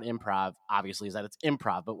me about improv, obviously, is that it's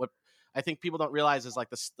improv. But what I think people don't realize is like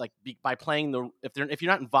this, like by playing if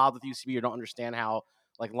you're not involved with UCB, you don't understand how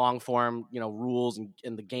like long form, rules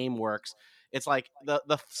and the game works. it's like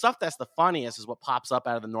the stuff that's the funniest is what pops up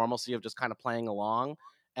out of the normalcy of just kind of playing along.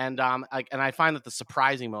 And I find that the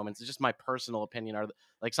surprising moments, it's just my personal opinion, are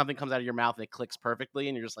like something comes out of your mouth and it clicks perfectly,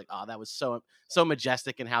 and you're just like, oh, that was so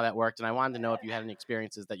majestic in how that worked. And I wanted to know if you had any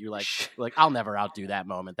experiences that you're like, I'll never outdo that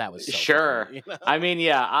moment. That was so sure. funny, you know? I mean,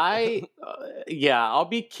 yeah, I'll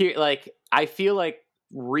be curious. Like, I feel like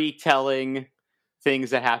retelling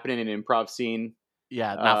things that happen in an improv scene.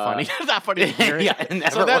 Yeah, not funny. Not funny to hear. Yeah, it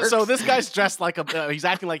never works. So this guy's dressed like he's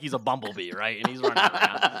acting like he's a bumblebee, right? And he's running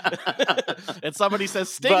around. And somebody says,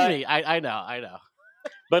 "Sting me." I know.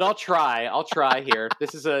 But I'll try here.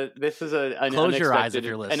 This is an Close your eyes if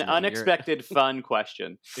you're listening. An unexpected fun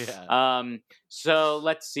question. Yeah. So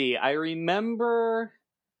let's see. I remember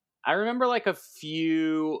like a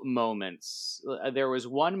few moments. There was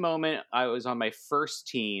one moment I was on my first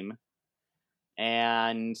team,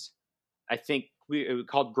 and I think we were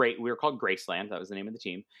called Graceland. That was the name of the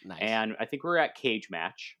team. Nice. And I think we were at Cage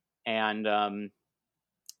Match, and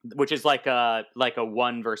which is like a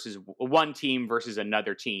one team versus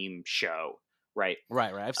another team show, right?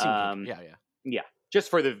 Right. I've seen. Yeah.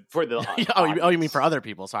 Just for the you mean for other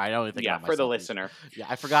people? Sorry, I don't think. Yeah, for the listener. Yeah,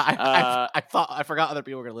 I forgot. I forgot other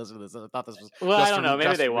people were going to listen to this. I thought this was. Well, I don't know.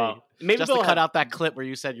 Maybe they won't. Maybe just to cut out that clip where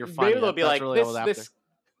you said you're funny. Maybe they'll be like,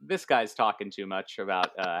 this guy's talking too much about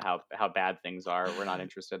how bad things are. We're not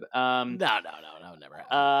interested. No, never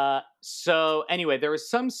happened. So anyway, there was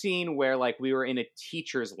some scene where like we were in a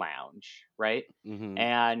teacher's lounge, right? Mm-hmm.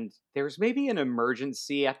 And there was maybe an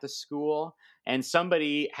emergency at the school, and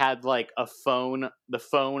somebody had like the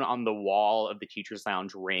phone on the wall of the teacher's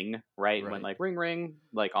lounge ring, right? Went like ring ring,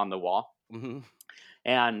 like on the wall. Mm-hmm.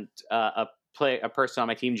 And a person on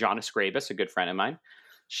my team, John Escrabus, a good friend of mine,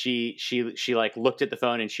 she like looked at the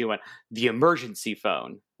phone and she went, the emergency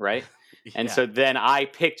phone, right? Yeah. And so then I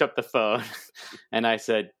picked up the phone and I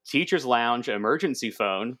said, teacher's lounge emergency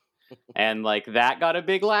phone. And like that got a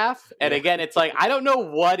big laugh. And again, it's like, I don't know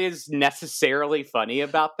what is necessarily funny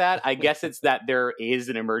about that. I guess it's that there is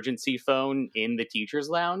an emergency phone in the teacher's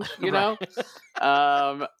lounge, you know?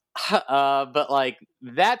 But like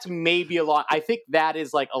that's maybe I think that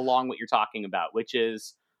is like along what you're talking about, which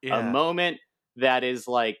is a moment that is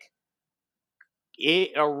like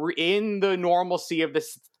in the normalcy of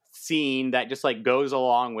this scene that just like goes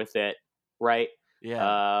along with it, right?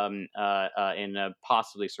 Yeah. In a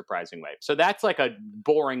possibly surprising way. So that's like a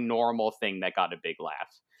boring normal thing that got a big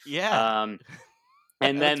laugh. Yeah.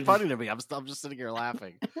 And then it's funny to me. I'm just sitting here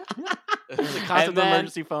laughing. The concept of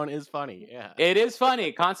emergency phone is funny. Yeah. It is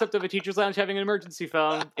funny. Concept of a teacher's lounge having an emergency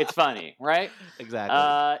phone. It's funny, right?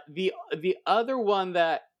 Exactly. The other one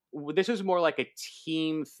this was more like a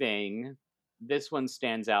team thing. This one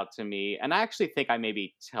stands out to me. And I actually think I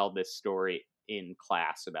maybe tell this story in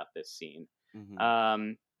class about this scene.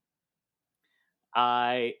 Mm-hmm.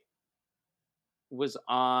 I was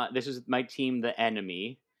on. This was my team, the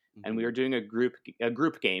Enemy, mm-hmm. and we were doing a group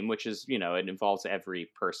game, which is it involves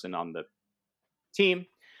every person on the team,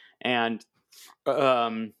 and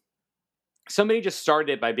somebody just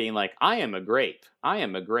started it by being like, "I am a grape. I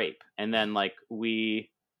am a grape," and then like we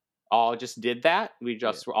all just did that. We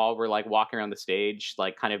just all were like walking around the stage,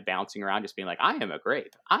 like kind of bouncing around, just being like, "I am a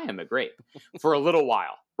grape. I am a grape," for a little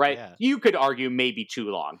while. Right? Yeah. You could argue maybe too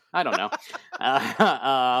long. I don't know.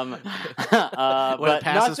 When it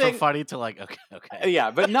passes from funny to like, okay. Yeah,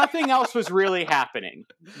 but nothing else was really happening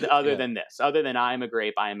other than this. Other than I am a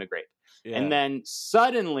grape, I am a grape. Yeah. And then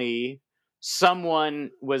suddenly someone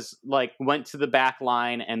was like, went to the back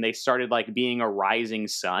line and they started like being a rising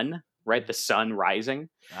sun, right? The sun rising.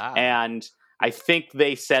 Ah. And I think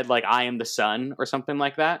they said like, I am the sun or something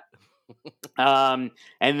like that. And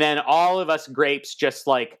then all of us grapes just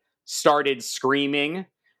like started screaming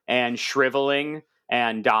and shriveling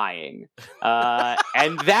and dying.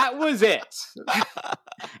 And that was it.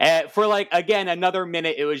 For like, again, another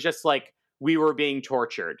minute, it was just like we were being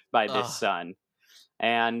tortured by this sun.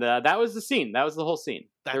 And that was the scene. That was the whole scene.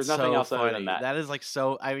 There's nothing else other than that. That is like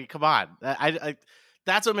so, I mean, come on.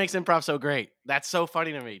 That's what makes improv so great. That's so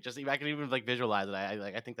funny to me. Just I can even like visualize it.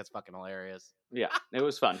 I think that's fucking hilarious. Yeah, it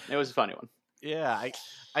was fun. It was a funny one. Yeah, I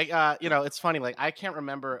it's funny. Like I can't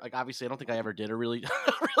remember. Like obviously, I don't think I ever did a really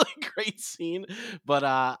great scene. But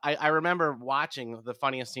I remember watching the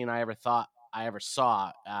funniest scene I ever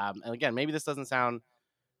saw. And again, maybe this doesn't sound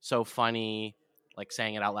so funny, like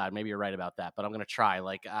saying it out loud. Maybe you're right about that. But I'm gonna try.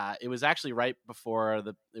 Like it was actually right before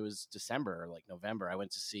it was December or like November. I went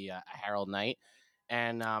to see a Harold Night.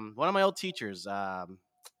 And one of my old teachers,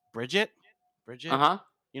 Bridget, you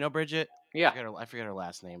know Bridget? Yeah, I forget her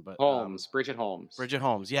last name, but Holmes, Bridget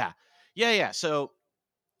Holmes. Yeah. So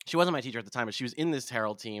she wasn't my teacher at the time, but she was in this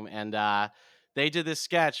Herald team, and they did this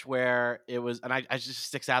sketch where it was, and I just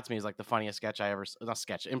sticks out to me as like the funniest sketch I ever, not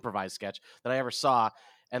sketch, improvised sketch that I ever saw.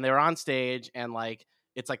 And they were on stage, and like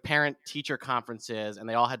it's like parent teacher conferences, and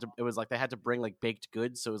they all had to, it was like they had to bring like baked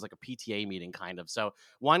goods, so it was like a PTA meeting kind of. So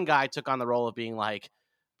one guy took on the role of being like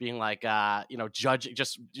judging,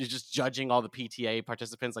 just judging all the PTA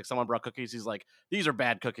participants. Like someone brought cookies, he's like, these are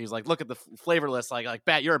bad cookies, like look at the flavor list, like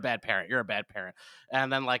bad, you're a bad parent,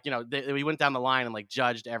 and then like we went down the line and like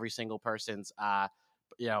judged every single person's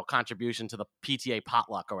contribution to the PTA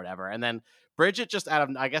potluck or whatever. And then Bridget just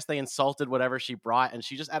I guess they insulted whatever she brought, and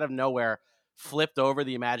she just out of nowhere flipped over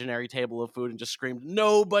the imaginary table of food and just screamed,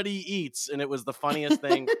 "Nobody eats!" And it was the funniest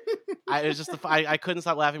thing. I couldn't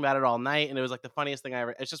stop laughing about it all night, and it was like the funniest thing I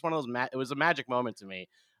ever. It's just one of those. It was a magic moment to me,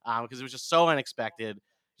 because it was just so unexpected.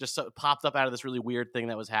 Just so popped up out of this really weird thing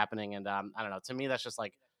that was happening, and I don't know. To me, that's just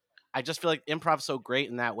like, I just feel like improv's so great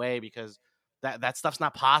in that way, because that stuff's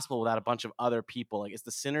not possible without a bunch of other people. Like it's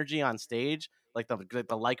the synergy on stage, like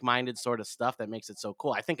the like-minded sort of stuff that makes it so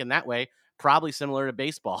cool. I think in that way, probably similar to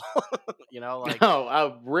baseball.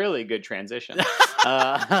 A really good transition. No,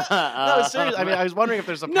 seriously. I mean, I was wondering if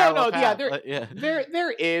there's a parallel path.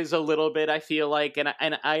 There is a little bit. I feel like, and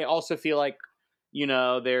I also feel like,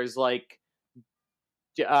 there's like,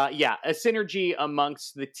 a synergy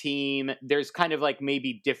amongst the team. There's kind of like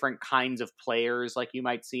maybe different kinds of players, like you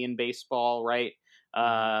might see in baseball, right?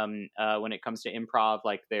 When it comes to improv,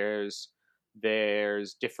 like there's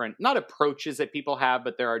different, not approaches that people have,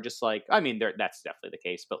 but there are just like, I mean, that's definitely the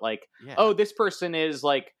case, but like, oh, this person is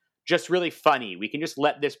like just really funny. We can just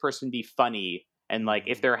let this person be funny. And like,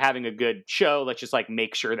 if they're having a good show, let's just like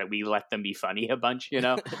make sure that we let them be funny a bunch,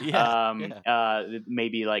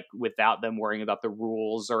 maybe like without them worrying about the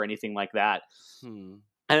rules or anything like that. And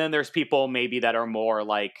then there's people maybe that are more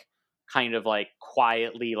like kind of like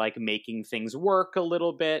quietly like making things work a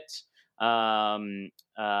little bit.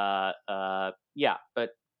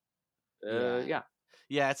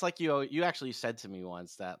 It's like you actually said to me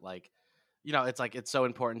once that like, it's like, it's so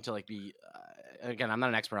important to like be, again, I'm not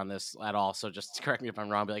an expert on this at all, so just correct me if I'm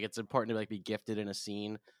wrong, but like, it's important to like be gifted in a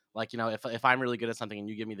scene. Like, if I'm really good at something and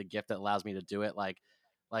you give me the gift that allows me to do it, like,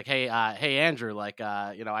 hey, Andrew, like,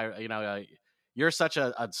 you're such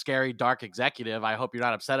a scary, dark executive. I hope you're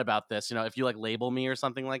not upset about this. If you like label me or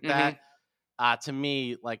something like that, to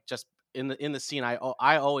me, like just in the scene,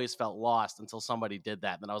 I always felt lost until somebody did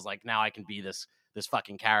that. Then I was like, now I can be this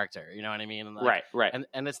fucking character. You know what I mean? And like, right.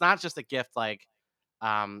 And it's not just a gift, like,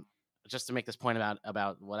 just to make this point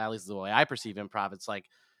about what, at least the way I perceive improv, it's like,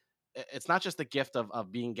 it's not just the gift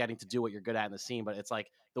of getting to do what you're good at in the scene, but it's like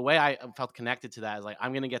the way I felt connected to that is like,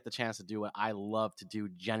 I'm going to get the chance to do what I love to do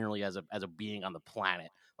generally as a being on the planet.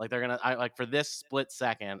 Like like for this split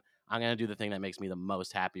second, I'm going to do the thing that makes me the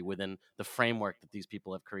most happy within the framework that these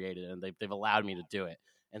people have created, and they've allowed me to do it.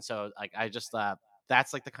 And so like, I just,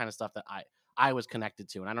 that's like the kind of stuff that I was connected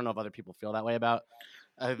to. And I don't know if other people feel that way about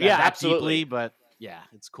that absolutely. deeply, but yeah,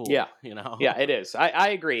 it's cool. Yeah. Yeah, it is. I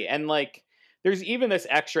agree. And like, there's even this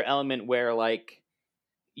extra element where like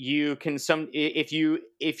you can if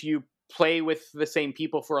you play with the same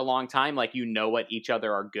people for a long time, like, what each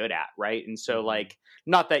other are good at. Right. And so like,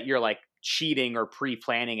 not that you're like cheating or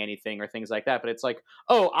pre-planning anything or things like that, but it's like,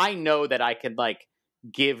 oh, I know that I could like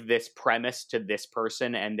give this premise to this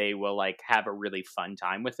person and they will like have a really fun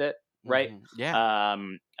time with it. Right.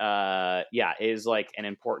 Is like an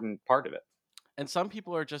important part of it. And some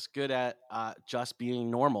people are just good at just being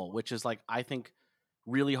normal, which is like, I think,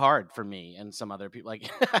 really hard for me and some other people. Like,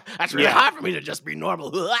 that's really hard for me to just be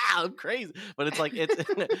normal. I'm crazy. But it's like,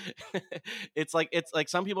 it's like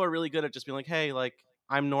some people are really good at just being like, hey, like,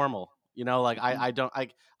 I'm normal. Like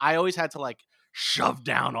I always had to like shove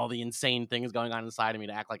down all the insane things going on inside of me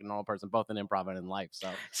to act like a normal person, both in improv and in life. So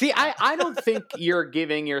see, I don't think you're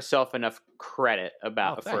giving yourself enough credit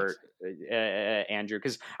for Andrew,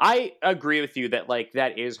 because I agree with you that like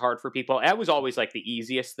that is hard for people. That was always like the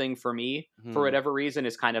easiest thing for me for whatever reason,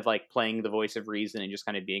 is kind of like playing the voice of reason and just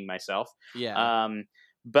kind of being myself.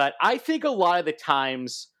 But I think a lot of the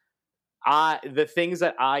times the things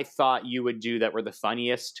that I thought you would do that were the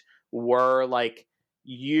funniest were like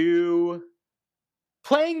you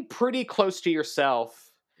playing pretty close to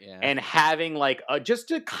yourself and having like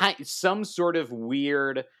some sort of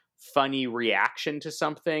weird, funny reaction to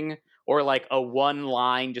something, or like a one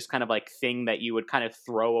line, just kind of like thing that you would kind of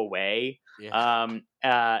throw away. Those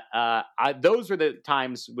were the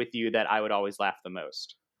times with you that I would always laugh the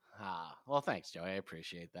most. Well, thanks, Joey. I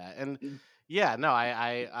appreciate that. And yeah, no,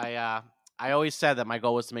 I always said that my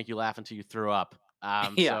goal was to make you laugh until you threw up.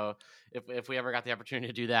 So if we ever got the opportunity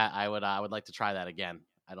to do that, I would like to try that again.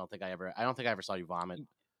 I don't think I ever saw you vomit.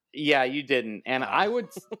 Yeah, you didn't. And I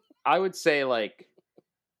would say like,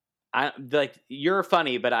 you're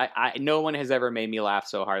funny, but I no one has ever made me laugh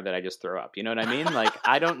so hard that I just throw up. You know what I mean? Like,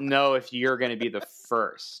 I don't know if you're going to be the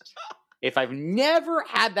first. If I've never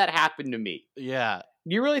had that happen to me. Yeah.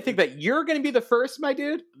 You really think that you're going to be the first, my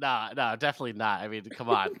dude? No, definitely not. I mean, come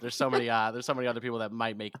on. There's so many other people that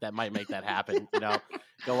might make that happen. You know,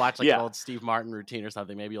 go watch like an old Steve Martin routine or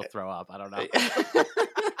something. Maybe you'll throw up. I don't know.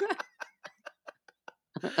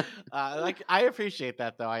 Like, I appreciate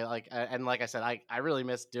that though. And like I said, I really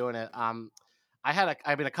miss doing it. I have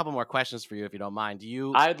a couple more questions for you if you don't mind.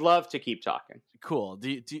 I'd love to keep talking. Cool.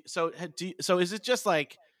 So is it just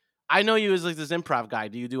like, I know you as like this improv guy.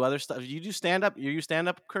 Do you do other stuff? Do you do stand up? Are you a stand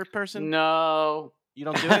up person? No, you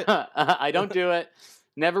don't do it. I don't do it.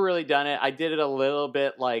 Never really done it. I did it a little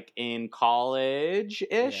bit like in college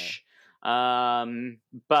ish. Yeah.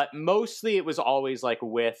 But mostly it was always like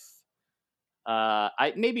with,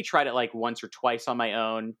 I maybe tried it like once or twice on my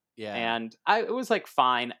own. Yeah. And it was like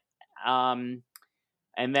fine.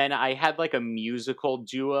 And then I had like a musical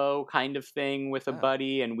duo kind of thing with a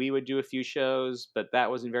buddy, and we would do a few shows, but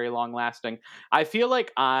that wasn't very long lasting. I feel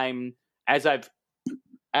like as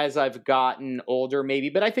I've gotten older, maybe,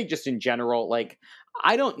 but I think just in general, like,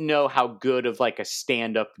 I don't know how good of like a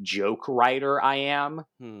stand-up joke writer I am.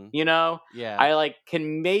 You know? Yeah. I like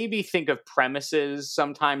can maybe think of premises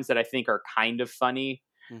sometimes that I think are kind of funny.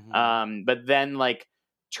 Mm-hmm. But then like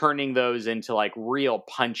turning those into like real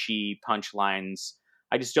punchy punchlines,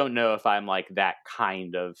 I just don't know if I'm like that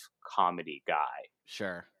kind of comedy guy.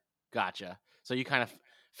 Sure. Gotcha. So you kind of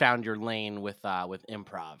found your lane with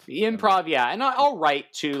improv. Improv, yeah. And I'll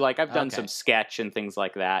write too. Like, I've done some sketch and things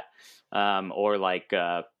like that. Or like,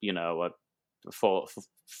 you know, a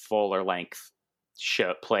fuller length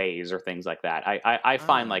show plays or things like that. I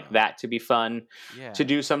find like that to be fun to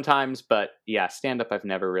do sometimes. But yeah, stand up I've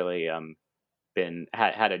never really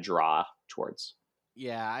had a draw towards.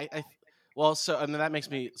 Yeah, well, so and that makes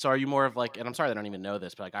me. So, are you more of like? And I'm sorry, I don't even know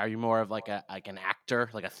this, but like, are you more of like an actor,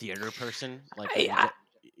 like a theater person, like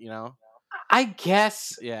you know? I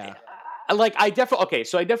guess. Yeah. Like I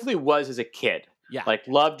definitely was as a kid. Yeah. Like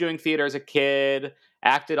loved doing theater as a kid.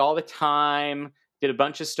 Acted all the time. Did a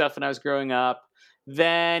bunch of stuff when I was growing up.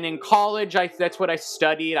 Then in college, that's what I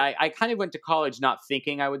studied. I kind of went to college not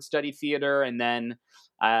thinking I would study theater, and then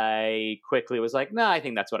I quickly was like, I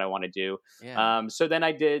think that's what I want to do. Yeah. So then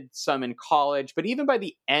I did some in college, but even by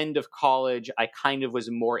the end of college, I kind of was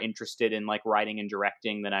more interested in like writing and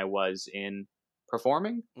directing than I was in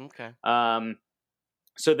performing. Okay.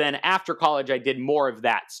 So then after college, I did more of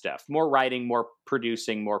that stuff, more writing, more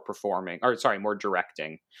producing, more performing, more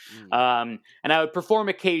directing. And I would perform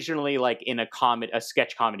occasionally, like in a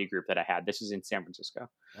sketch comedy group that I had. This is in San Francisco.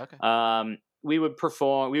 Okay. We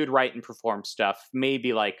would write and perform stuff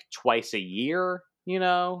maybe like twice a year, you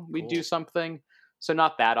know, we'd do something. So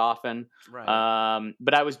not that often. Right.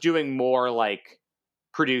 But I was doing more like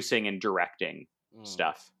producing and directing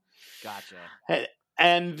stuff. Gotcha.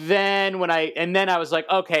 And then I was like,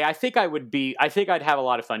 okay, I think I'd have a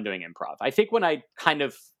lot of fun doing improv. I think when I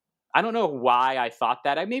don't know why I thought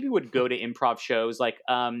that. I maybe would go to improv shows like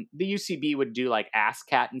the UCB would do like Ass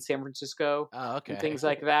Cat in San Francisco. Oh, okay. And things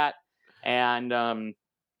like that. And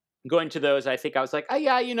going to those, I think I was like, oh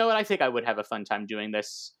yeah, you know what? I think I would have a fun time doing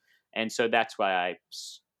this. And so that's why I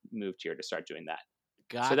moved here to start doing that.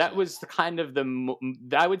 Gotcha. So that was the kind of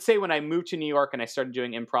I would say when I moved to New York and I started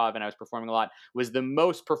doing improv and I was performing a lot, was the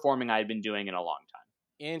most performing I had been doing in a long time.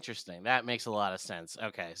 Interesting. That makes a lot of sense.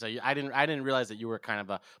 Okay, so I didn't realize that you were kind of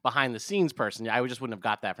a behind the scenes person. I just wouldn't have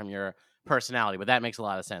got that from your personality, but that makes a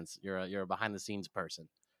lot of sense. You're a behind the scenes person.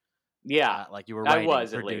 Yeah, like you were writing,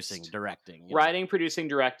 producing, at least. Directing. Writing, producing,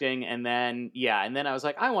 directing, and then I was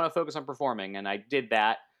like, I want to focus on performing, and I did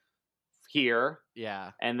that here.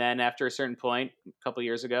 Yeah. And then after a certain point, a couple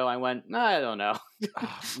years ago, I went, I don't know.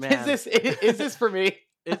 Oh, man. Is this for me?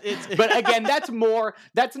 But again, that's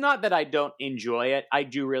not that I don't enjoy it. I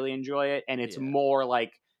do really enjoy it. And it's more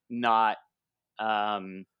like not,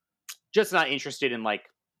 just not interested in like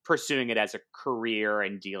pursuing it as a career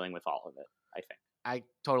and dealing with all of it, I think.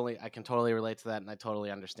 I can totally relate to that, and I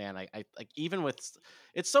totally understand. I like, even with,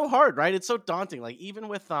 it's so hard, right? It's so daunting. Like even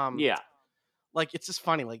with like it's just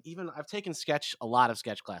funny. Like even I've taken a lot of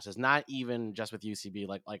sketch classes, not even just with UCB,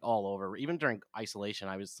 like all over. Even during isolation,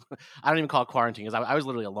 I don't even call it quarantine because I was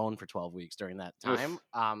literally alone for 12 weeks during that time.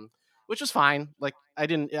 Which was fine. Like I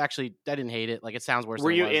didn't hate it. Like it sounds worse.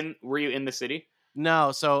 Were you in the city?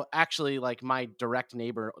 No. So actually, like my direct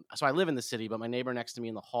neighbor. So I live in the city, but my neighbor next to me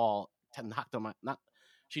in the hall knocked on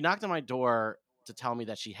my door to tell me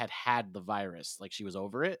that she had the virus, like she was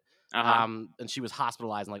over it. And she was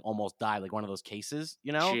hospitalized and like almost died, like one of those cases,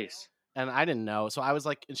 you know. Jeez. And I didn't know, so I was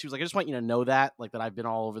like, and she was like, I just want you to know that, like, that I've been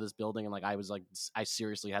all over this building, and like I was like, I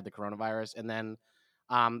seriously had the coronavirus. And then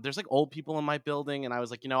there's like old people in my building, and I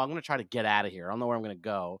was like, I'm gonna try to get out of here. I don't know where I'm gonna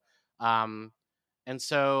go. And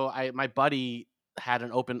so my buddy had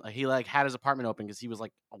he like had his apartment open because he was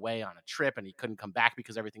like away on a trip and he couldn't come back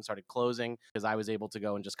because everything started closing, because I was able to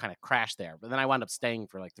go and just kind of crash there. But then I wound up staying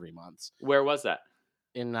for like 3 months. Where was that?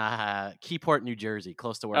 In Keyport, New Jersey,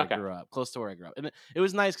 close to where I grew up. And it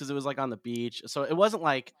was nice because it was like on the beach, so it wasn't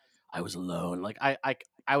like I was alone. Like I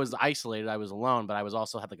was isolated, I was alone, but I was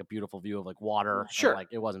also had like a beautiful view of like water. Sure, and, like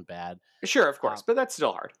it wasn't bad. Sure, of course, but that's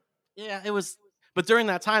still hard. Yeah, it was. But during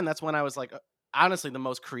that time, that's when I was like, honestly, the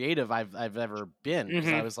most creative I've ever been.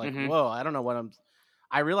 Because I was like, whoa, I don't know what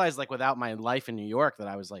I realized, like, without my life in New York, that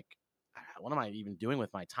I was like, what am I even doing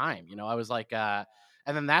with my time? I was like,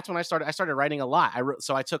 and then that's when I started writing a lot.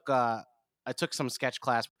 I took some sketch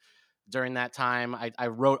class during that time. I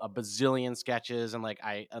wrote a bazillion sketches, and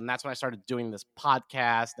and that's when I started doing this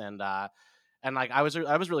podcast, and like I was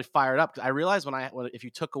really fired up, because I realized if you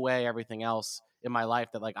took away everything else in my life,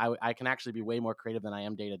 that like I can actually be way more creative than I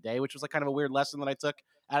am day to day, which was like kind of a weird lesson that I took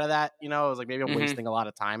out of that. I was like, maybe I'm wasting a lot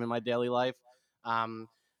of time in my daily life.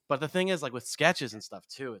 But the thing is, like with sketches and stuff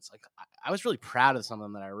too, it's like I was really proud of some of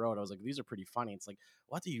them that I wrote. I was like, these are pretty funny. It's like,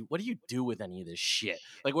 what do you do with any of this shit?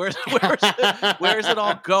 Like, where's it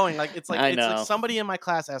all going? Like, it's like somebody in my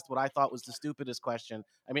class asked what I thought was the stupidest question.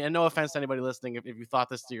 I mean, and no offense to anybody listening if you thought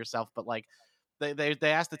this to yourself, but like they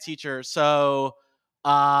asked the teacher, so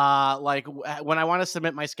like when I want to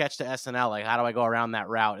submit my sketch to SNL, like how do I go around that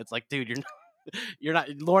route? It's like, dude, you're not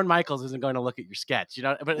Lorne Michaels isn't going to look at your sketch,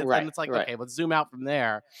 but it's like, okay, let's zoom out from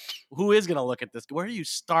there. Who is going to look at this? Where do you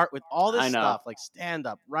start with all this stuff, like stand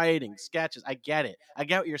up, writing, sketches? I get it. I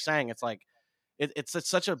get what you're saying. It's like it's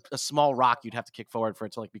such a small rock you'd have to kick forward for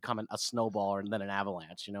it to like become a snowball and then an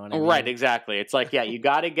avalanche. You know what I mean? Right, exactly. It's like, yeah, you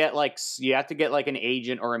got to get you have to get like an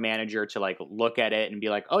agent or a manager to like look at it and be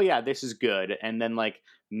like, oh yeah, this is good, and then like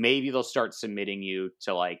maybe they'll start submitting you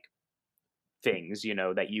to like things,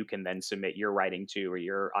 that you can then submit your writing to or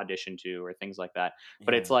your audition to or things like that.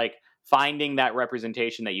 But it's like finding that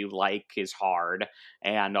representation that you like is hard,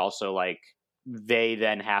 and also like they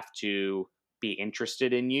then have to be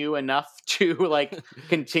interested in you enough to like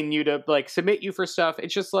continue to like submit you for stuff.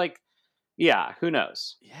 It's just like, yeah, who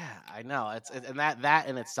knows? Yeah, I know. And that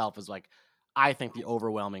in itself is like, I think the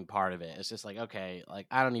overwhelming part of it. It's just like, okay, like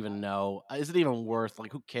I don't even know. Is it even worth,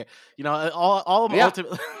 like, who cares? All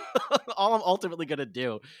I'm ultimately gonna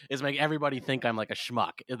do is make everybody think I'm like a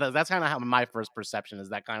schmuck. That's kind of how my first perception is,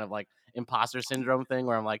 that kind of like imposter syndrome thing,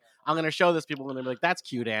 where I'm like, I'm gonna show this people and they're like, that's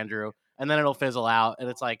cute, Andrew, and then it'll fizzle out. And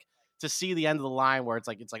it's like, to see the end of the line where it's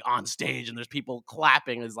like on stage and there's people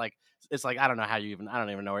clapping is like, it's like, I don't even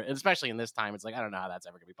know, and especially in this time, it's like, I don't know how that's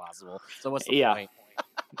ever gonna be possible. So what's the point?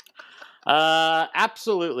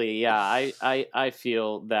 Absolutely. Yeah. I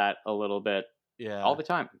feel that a little bit all the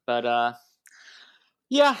time, but,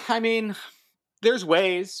 yeah, I mean, there's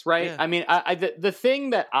ways, right? Yeah. I mean, the thing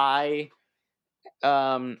that I,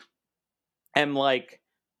 am like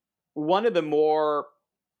one of the more,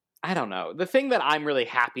 I don't know, the thing that I'm really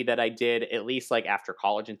happy that I did, at least like after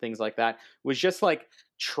college and things like that, was just like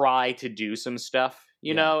try to do some stuff,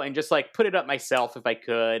 you know, and just like put it up myself if I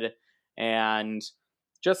could, and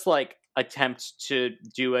just like attempt to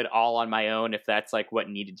do it all on my own if that's like what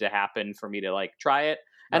needed to happen for me to like try it.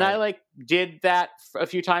 And I like did that a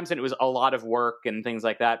few times, and it was a lot of work and things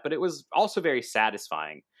like that, but it was also very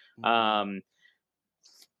satisfying. Of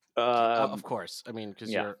course. I mean,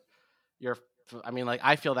 because you're I mean, like,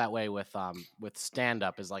 I feel that way with stand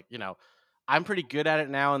up, is like, I'm pretty good at it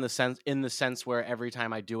now in the sense where every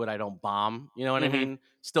time I do it, I don't bomb. You know what I mean?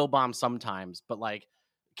 Still bomb sometimes, but like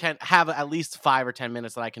can have at least 5 or 10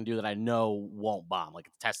 minutes that I can do that I know won't bomb. Like,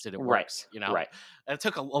 it's tested, it works. Right. And it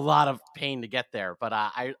took a lot of pain to get there, but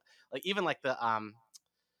I like, even like the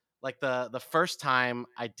first time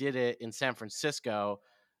I did it in San Francisco,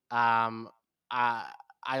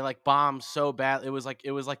 I like bombed so bad. It was like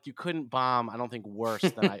you couldn't bomb, I don't think, worse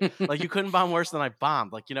than I like you couldn't bomb worse than I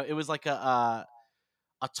bombed. Like, it was like a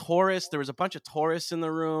tourist. There was a bunch of tourists in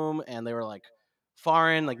the room, and they were like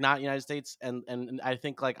foreign, like not United States. And I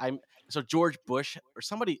think like so George Bush or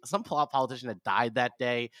some politician had died that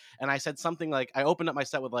day. And I said something like, I opened up my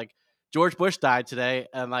set with like, George Bush died today,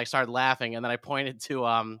 and I started laughing. And then I pointed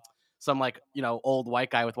to some like, you know, old white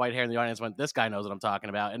guy with white hair in the audience went, "This guy knows what I'm talking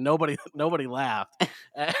about," and nobody laughed.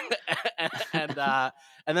 And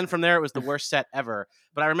then from there, it was the worst set ever.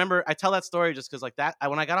 But I remember I tell that story just because like that.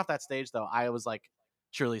 When I got off that stage, though, I was like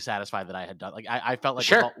truly satisfied that I had done. Like I felt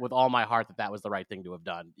like with all my heart that was the right thing to have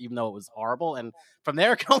done, even though it was horrible. And from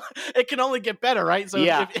there, it can only get better, right? So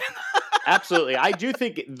yeah, absolutely. I do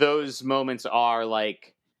think those moments are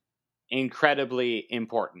like incredibly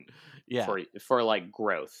important. Yeah. For like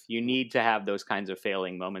growth. You need to have those kinds of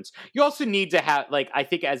failing moments. You also need to have, like, I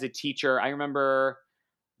think as a teacher, I remember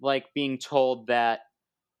like being told that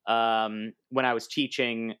when I was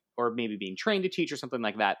teaching or maybe being trained to teach or something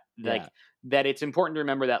like that, like that it's important to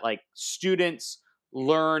remember that like students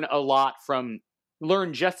learn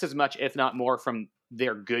just as much, if not more, from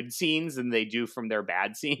their good scenes than they do from their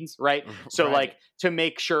bad scenes, right? So like to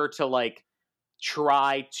make sure to like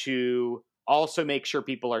try to also make sure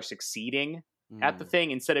people are succeeding at the thing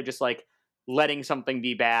instead of just like letting something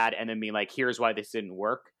be bad and then being like, here's why this didn't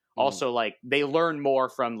work. Also, like they learn more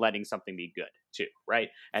from letting something be good too, right?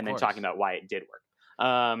 And then talking about why it did work.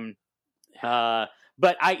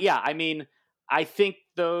 But I mean, I think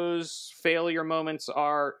those failure moments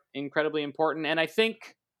are incredibly important, and I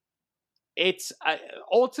think it's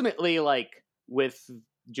ultimately like with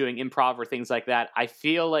doing improv or things like that, I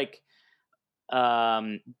feel like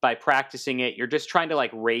by practicing it, you're just trying to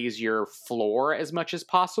like raise your floor as much as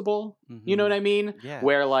possible. You know what I mean? Yeah.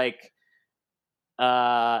 Where like,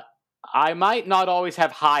 I might not always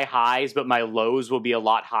have high highs, but my lows will be a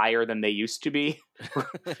lot higher than they used to be.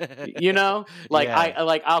 You know, like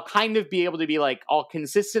I'll kind of be able to be like, I'll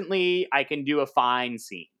consistently, I can do a fine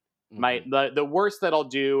scene. The worst that I'll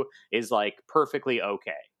do is like perfectly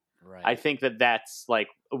okay. Right. I think that's like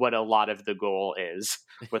what a lot of the goal is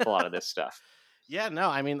with a lot of this stuff. Yeah, no,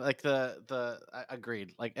 I mean, like I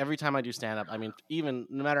agreed. Like every time I do stand up, I mean, even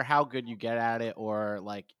no matter how good you get at it, or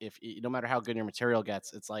like no matter how good your material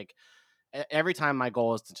gets, it's like every time my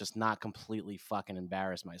goal is to just not completely fucking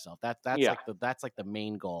embarrass myself. That's like the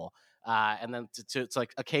main goal. And then to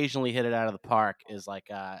like occasionally hit it out of the park is like,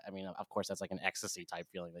 I mean, of course that's like an ecstasy type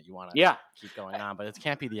feeling that you want to keep going on, but it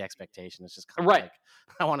can't be the expectation. It's just kind of like,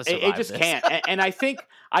 I want to survive. It just can't. And I think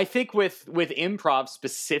with improv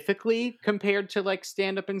specifically compared to like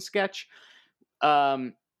stand up and sketch,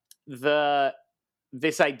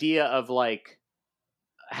 this idea of like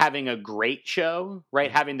having a great show, right?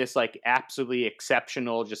 Having this like absolutely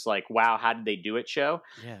exceptional, just like, wow, how did they do it show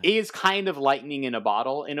is kind of lightning in a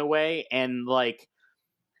bottle in a way. And like,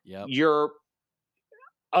 you're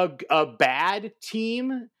a bad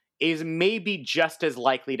team is maybe just as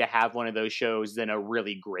likely to have one of those shows than a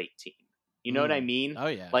really great team. You know what I mean? Oh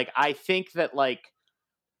yeah. Like, I think that like,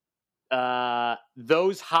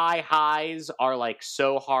 those high highs are like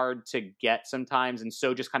so hard to get sometimes and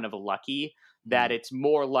so just kind of lucky that it's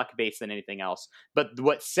more luck based than anything else. But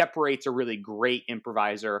what separates a really great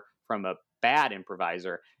improviser from a bad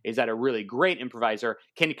improviser is that a really great improviser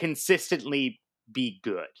can consistently be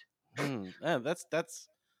good. Yeah,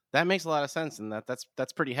 that makes a lot of sense, and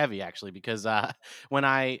that's pretty heavy actually, because when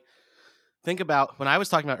I think about when I was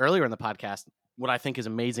talking about earlier in the podcast, what I think is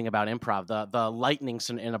amazing about improv, the lightning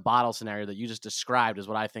in a bottle scenario that you just described is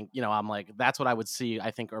what I think, you know, I'm like, that's what I would see, I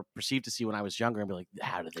think, or perceive to see when I was younger and be like,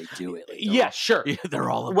 how did they do it? Like, sure. They're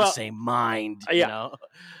all of the same mind, you know?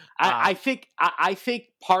 I think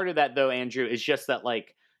part of that though, Andrew, is just that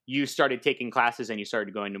like you started taking classes and you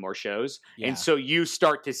started going to more shows. And so you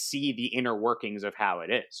start to see the inner workings of how it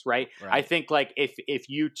is, right? I think like if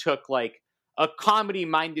you took like a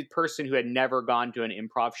comedy-minded person who had never gone to an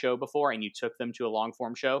improv show before and you took them to a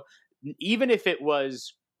long-form show, even if it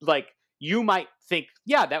was like, you might think,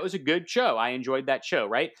 yeah, that was a good show, I enjoyed that show,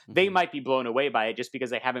 right? They might be blown away by it just because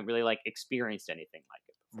they haven't really like experienced anything like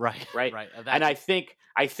it before, right. And I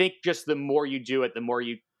think just the more you do it, the more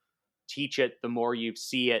you teach it, the more you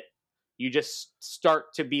see it, you just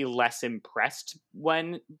start to be less impressed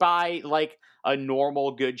by like a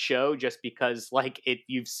normal good show, just because like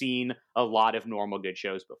you've seen a lot of normal good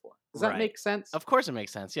shows before. Does that make sense? Of course it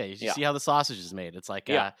makes sense. Yeah, you see how the sausage is made. It's like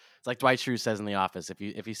it's like Dwight Schrute says in The Office.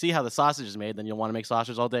 If you see how the sausage is made, then you'll want to make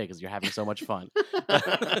sausage all day because you're having so much fun.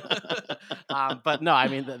 But no, I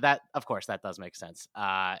mean that of course that does make sense.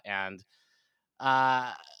 And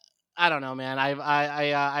I don't know, man.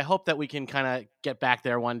 I hope that we can kind of get back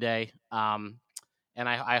there one day. And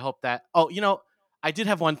I hope that. Oh, you know, I did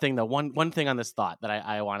have one thing though. One thing on this thought that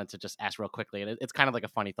I wanted to just ask real quickly, and it's kind of like a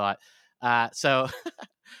funny thought. So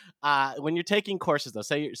when you're taking courses though,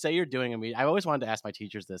 say you're doing them. I always wanted to ask my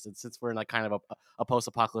teachers this, and since we're in like kind of a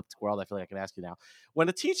post-apocalyptic world, I feel like I can ask you now. When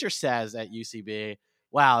a teacher says at UCB,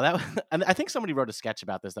 Wow, and I think somebody wrote a sketch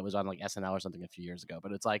about this that was on like SNL or something a few years ago.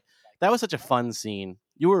 But it's like that was such a fun scene.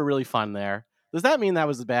 You were really fun there. Does that mean that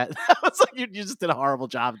was bad? That was like you just did a horrible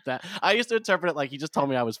job at that. I used to interpret it like he just told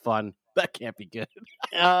me I was fun. That can't be good.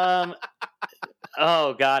 Oh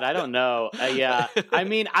God, I don't know. Yeah, I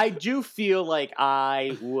mean, I do feel like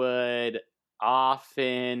I would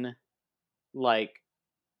often like.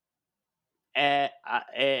 Yeah,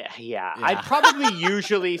 I'd probably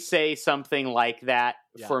usually say something like that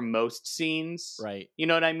for most scenes. Right. You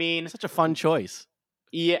know what I mean? Such a fun choice.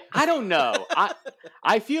 Yeah, I don't know.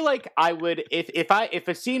 I feel like I would if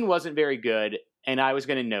a scene wasn't very good and I was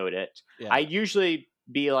going to note it, I'd usually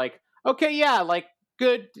be like, okay, yeah, like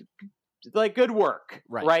good work,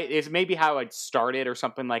 right? Is maybe how I'd start it or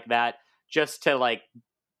something like that, just to like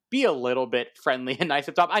be a little bit friendly and nice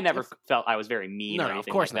at top. I never felt I was very mean or anything of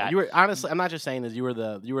course like not. that. You were honestly, I'm not just saying this. You were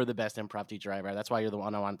the best improv teacher I ever had. That's why you're the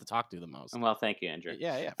one I wanted to talk to the most. Well, thank you, Andrew.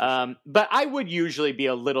 Yeah. Sure. But I would usually be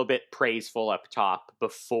a little bit praiseful up top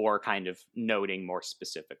before kind of noting more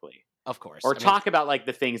specifically. Of course. Or talk about like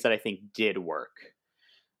the things that I think did work.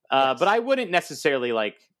 But I wouldn't necessarily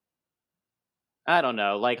like, I don't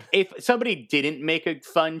know. Like, if somebody didn't make a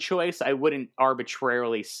fun choice, I wouldn't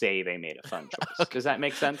arbitrarily say they made a fun choice. Okay. Does that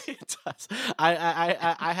make sense? It does.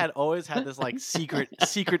 I had always had this like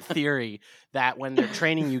secret theory that when they're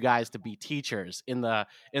training you guys to be teachers in the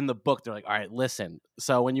book, they're like, all right, listen.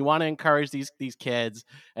 So when you want to encourage these kids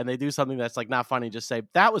and they do something that's like not funny, just say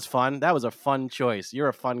that was fun. That was a fun choice. You're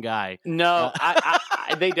a fun guy. No,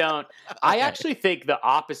 they don't. Okay. I actually think the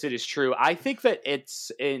opposite is true. I think that it's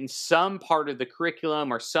in some part of the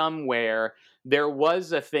curriculum or somewhere there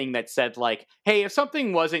was a thing that said like, hey, if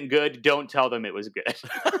something wasn't good, don't tell them it was good.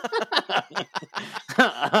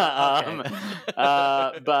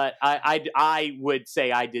 But I would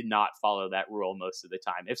say I did not follow that rule most of the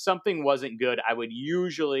time. If something wasn't good, I would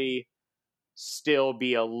usually still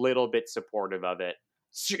be a little bit supportive of it.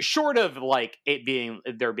 Short of like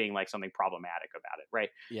there being like something problematic about it, right?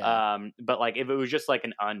 Yeah. But like if it was just like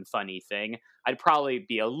an unfunny thing, I'd probably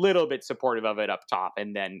be a little bit supportive of it up top,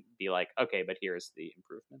 and then be like, okay, but here's the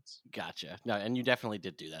improvements. Gotcha. No, and you definitely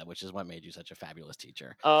did do that, which is what made you such a fabulous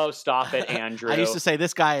teacher. Oh, stop it, Andrew! I used to say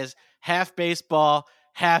this guy is half baseball,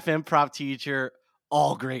 half improv teacher.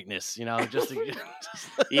 All greatness, just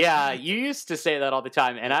yeah, you used to say that all the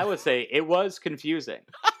time, and I would say it was confusing.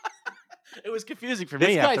 It was confusing for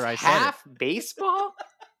me after I said it. Half baseball?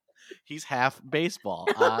 He's half baseball.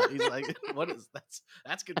 He's like, what is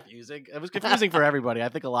that's confusing. It was confusing for everybody. I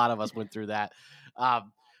think a lot of us went through that.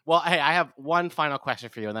 Well, hey, I have one final question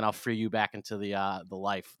for you, and then I'll free you back into the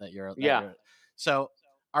life that you're. So,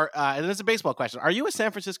 and it's a baseball question. Are you a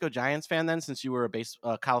San Francisco Giants fan then, since you were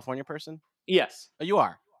a California person? Yes. Oh, you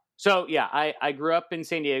are. So yeah, I grew up in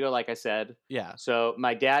San Diego, like I said. Yeah. So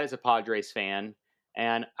my dad is a Padres fan.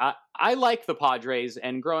 And I like the Padres,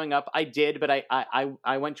 and growing up I did, but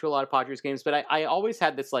I went to a lot of Padres games, but I always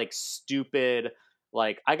had this like stupid,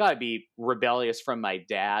 like I gotta be rebellious from my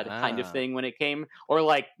dad kind of thing when it came, or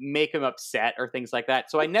like make him upset or things like that.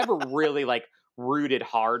 So I never really like rooted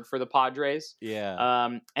hard for the Padres. Yeah.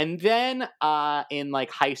 And then in like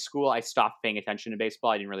high school, I stopped paying attention to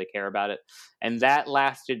baseball. I didn't really care about it, and that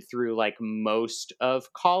lasted through like most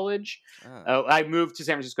of college. I moved to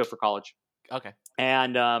San Francisco for college. Okay.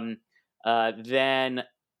 And then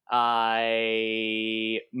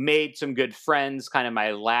I made some good friends kind of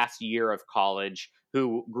my last year of college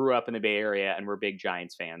who grew up in the Bay Area and were big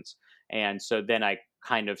Giants fans. And so then I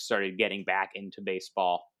kind of started getting back into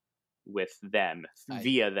baseball with them,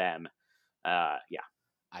 via them. I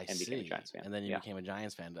and see. Became a Giants fan. And then you became a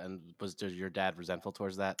Giants fan. And was your dad resentful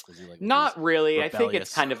towards that? Was he like not really? Rebellious? I think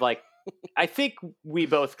it's kind of like I think we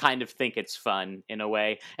both kind of think it's fun in a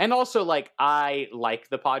way. And also like I like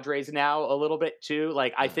the Padres now a little bit too.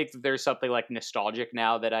 Like I think that there's something like nostalgic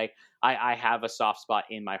now that I have a soft spot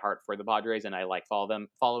in my heart for the Padres, and I like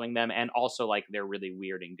following them, and also like they're really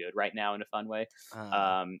weird and good right now in a fun way.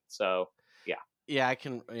 So yeah. Yeah, I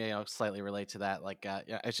can slightly relate to that. Like,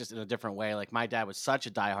 it's just in a different way. Like, my dad was such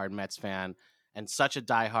a diehard Mets fan, and such a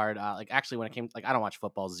diehard. Like, actually, when it came, like, I don't watch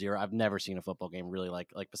football, zero. I've never seen a football game really. Like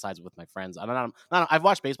besides with my friends. I've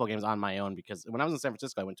watched baseball games on my own because when I was in San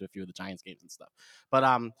Francisco, I went to a few of the Giants games and stuff.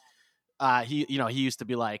 But he used to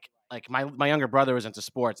be like my younger brother was into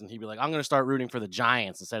sports, and he'd be like, I'm going to start rooting for the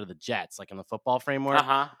Giants instead of the Jets, like in the football framework.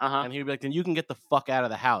 And he'd be like, then you can get the fuck out of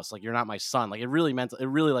the house. Like, you're not my son. Like, it really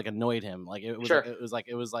like annoyed him. Like it was, sure. it was like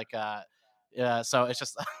So it's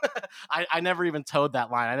just I never even towed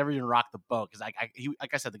that line. I never even rocked the boat because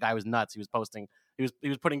like I said, the guy was nuts. He was posting. He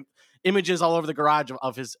was putting images all over the garage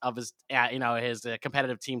of his his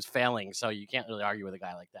competitive teams failing. So you can't really argue with a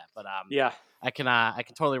guy like that. But yeah, I can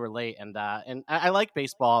totally relate. And I like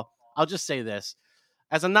baseball. I'll just say this.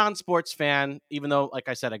 As a non-sports fan, even though, like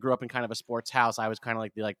I said, I grew up in kind of a sports house, I was kind of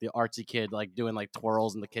like the artsy kid, like doing like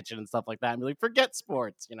twirls in the kitchen and stuff like that, and be like, forget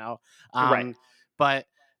sports, right. But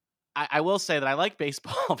I will say that I like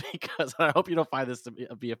baseball because, and I hope you don't find this to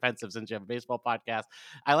be offensive since you have a baseball podcast.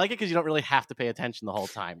 I like it because you don't really have to pay attention the whole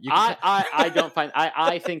time. I don't find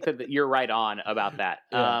I think that you're right on about that.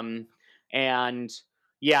 Yeah. And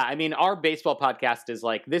yeah, I mean, our baseball podcast is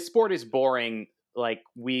like, this sport is boring. Like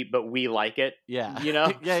we like it. Yeah.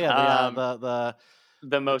 Yeah.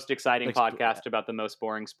 The most exciting podcast about the most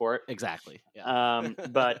boring sport. Exactly. Yeah.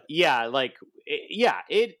 But yeah, like,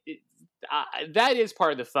 that is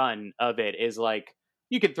part of the fun of it, is like,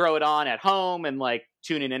 you can throw it on at home and like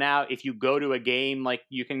tune in and out. If you go to a game, like,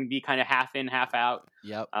 you can be kind of half in, half out.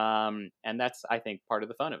 Yep. And that's, I think, part of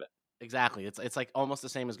the fun of it. Exactly. It's like almost the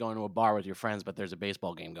same as going to a bar with your friends, but there's a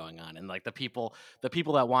baseball game going on, and like the people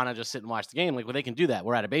that want to just sit and watch the game, like, well, they can do that.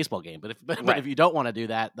 We're at a baseball game, but if you don't want to do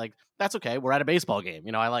that, like, that's okay. We're at a baseball game.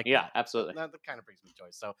 I like that. Absolutely. That kind of brings me joy.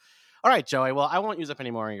 So, all right, Joey. Well, I won't use up any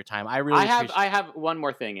more of your time. I have one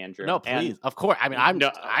more thing, Andrew. No, please. Of course. I mean, I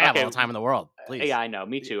have all the time in the world. Please. Yeah, I know.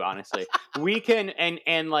 Me too. Honestly, we can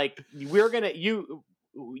and like, we're gonna you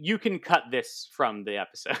can cut this from the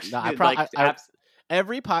episode. No,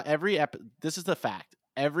 this is the fact.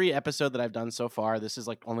 Every episode that I've done so far, this is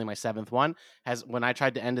like only my 7th one, when I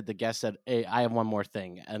tried to end it, the guest said, "Hey, I have one more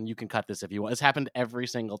thing, and you can cut this if you want." It's happened every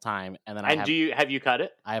single time, and then have you cut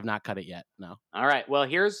it? I have not cut it yet. No. All right. Well,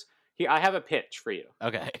 here I have a pitch for you.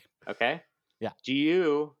 Okay. Yeah.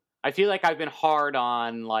 I feel like I've been hard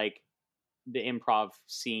on like the improv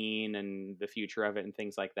scene and the future of it and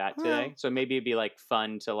things like that today. So maybe it'd be like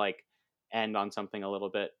fun to like end on something a little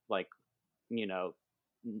bit like,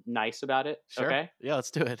 nice about it. Sure. Okay. Yeah,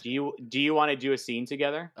 let's do it. Do you want to do a scene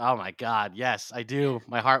together? Oh my God, yes, I do.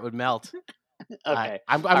 My heart would melt. Okay.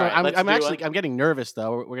 I'm getting nervous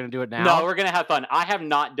though. We're gonna do it now. No, we're gonna have fun. I have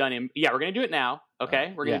not done we're gonna do it now.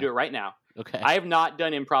 Okay, we're gonna do it right now. Okay. I have not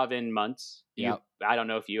done improv in months. Yep. I don't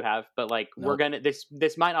know if you have, but like, nope. We're gonna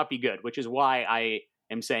this might not be good, which is why I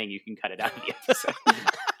am saying you can cut it out of the episode.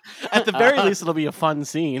 At the very least, it'll be a fun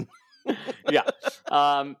scene. Yeah.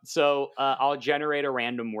 So I'll generate a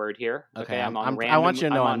random word here. Okay. I want you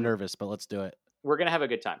to know I'm nervous, but let's do it. We're gonna have a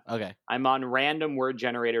good time. Okay. I'm on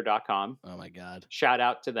randomwordgenerator.com. Oh my God. Shout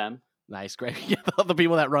out to them. Nice, great. All the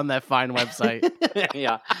people that run that fine website.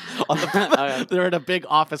 Yeah. They're in a big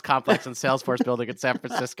office complex in Salesforce building in San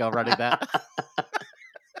Francisco running that.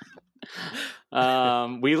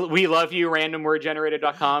 We love you,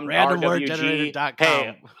 randomwordgenerator.com. Randomwordgenerator.com.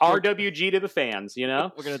 Hey, RWG to the fans, We're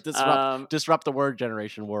going to disrupt the word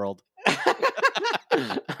generation world.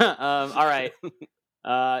 All right.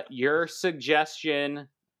 Your suggestion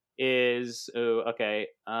is,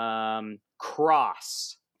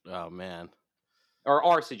 cross. Oh, man. Or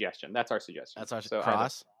our suggestion. That's our suggestion. That's our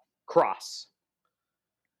cross? Cross.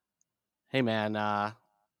 Hey, man,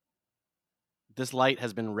 this light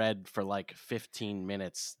has been red for like 15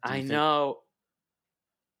 minutes. I know.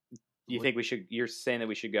 Do you think we should? You're saying that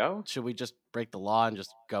we should go? Should we just break the law and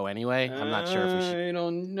just go anyway? I'm not sure if we should. I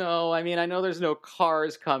don't know. I mean, I know there's no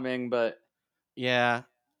cars coming, but yeah.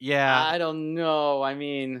 I don't know. I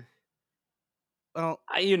mean, well,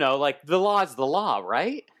 like, the law is the law,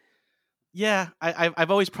 right? Yeah, I've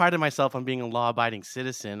always prided myself on being a law-abiding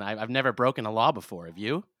citizen. I've never broken a law before. Have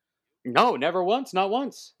you? No, never once. Not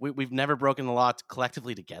once. We've never broken the law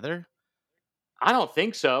collectively together? I don't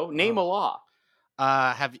think so. Name a law.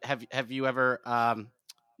 Have you ever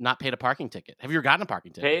not paid a parking ticket? Have you ever gotten a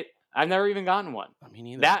parking ticket? I've never even gotten one. Me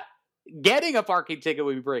neither. Getting a parking ticket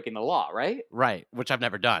would be breaking the law, right? Right, which I've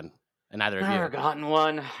never done, and neither of you. Never gotten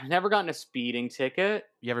one. Never gotten a speeding ticket.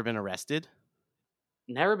 You ever been arrested?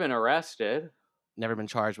 Never been arrested. Never been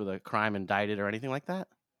charged with a crime, indicted, or anything like that?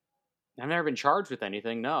 I've never been charged with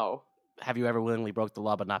anything, no. Have you ever willingly broke the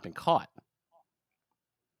law but not been caught?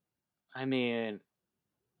 I mean,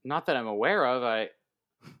 not that I'm aware of.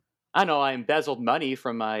 I know I embezzled money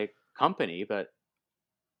from my company, but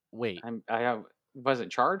wait, I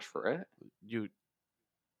wasn't charged for it. You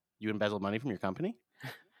embezzled money from your company?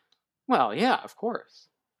 Well, yeah, of course.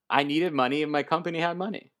 I needed money, and my company had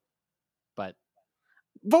money.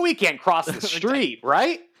 But we can't cross the street,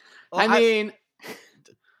 right? Well, I mean,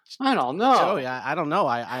 I don't know. Joey, I don't know.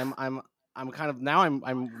 I'm kind of now.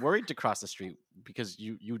 I'm worried to cross the street because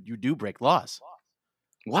you do break laws.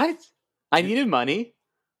 What? I needed money.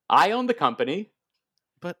 I owned the company.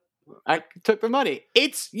 But I took the money.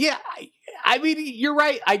 I mean, you're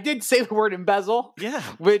right. I did say the word embezzle. Yeah.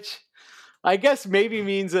 Which I guess maybe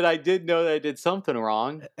means that I did know that I did something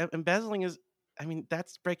wrong. Embezzling is, I mean,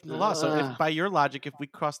 that's breaking the law. So if, by your logic, if we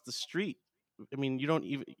cross the street, I mean,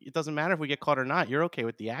 it doesn't matter if we get caught or not. You're okay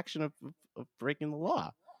with the action of breaking the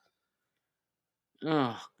law.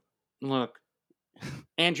 Look,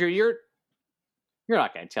 Andrew, you're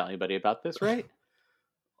not going to tell anybody about this, right?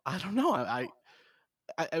 I don't know.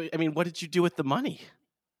 I mean, what did you do with the money?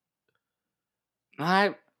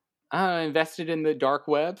 I invested in the dark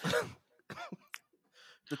web.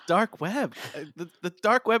 The dark web. The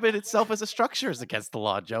dark web in itself as a structure is against the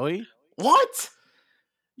law, Joey. What?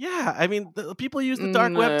 Yeah, I mean, the people use the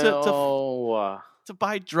dark web to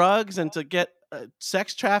buy drugs and to get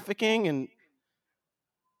sex trafficking and.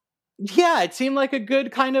 Yeah, it seemed like a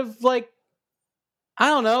good kind of like, I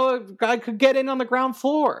don't know, I could get in on the ground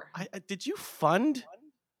floor. Did you fund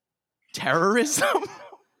terrorism?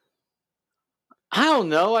 I don't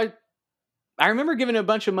know. I remember giving a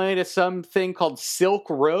bunch of money to something called Silk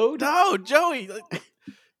Road. No, Joey.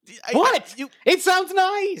 What? It sounds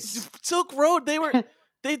nice. Silk Road. They were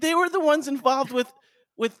the ones involved with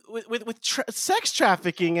sex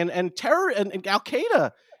trafficking and terror and Al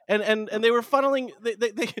Qaeda and they were funneling.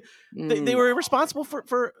 They were responsible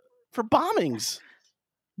for bombings.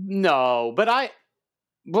 No, but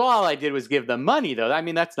all I did was give them money, though. I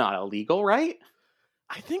mean, that's not illegal, right?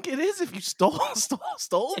 I think it is if you stole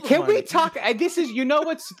the Can money. we talk? This is, you know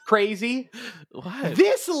what's crazy? What?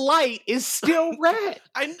 This light is still red.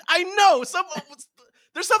 I know.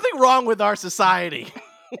 There's something wrong with our society.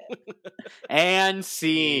 And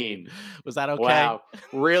scene. Was that okay? Wow.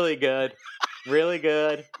 Really good. Really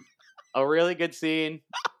good. A really good scene.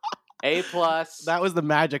 A+. That was the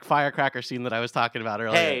magic firecracker scene that I was talking about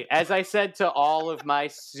earlier. Hey, as I said to all of my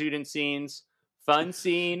student scenes, fun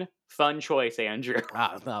scene, fun choice, Andrew.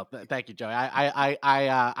 No, thank you, Joey.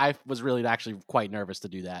 I was really actually quite nervous to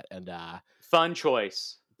do that, and fun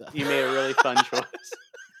choice. You made a really fun choice.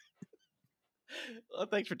 Well,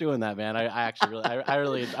 thanks for doing that, man. I actually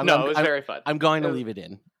really, it was very fun. I'm going to leave it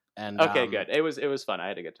in. And okay, good. It was fun. I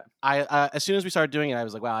had a good time. As soon as we started doing it, I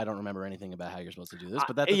was like, wow, I don't remember anything about how you're supposed to do this,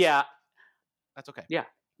 but that's okay. Yeah.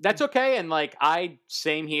 That's okay. And like,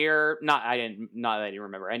 same here. Not that I didn't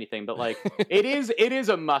remember anything, but like, it is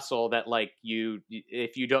a muscle that like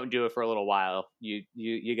if you don't do it for a little while,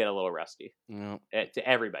 you get a little rusty. To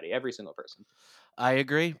everybody, every single person. I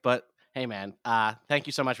agree, but hey, man, thank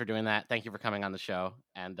you so much for doing that. Thank you for coming on the show,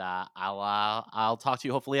 and I'll talk to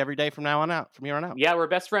you hopefully every day from here on out. Yeah, we're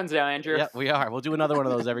best friends now, Andrew. Yeah, we are. We'll do another one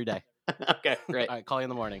of those every day. Okay, great. All right, call you in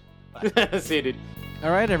the morning. Bye. See you, dude. All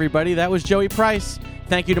right, everybody, that was Joey Price.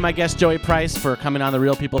 Thank you to my guest, Joey Price, for coming on the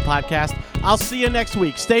Real People Podcast. I'll see you next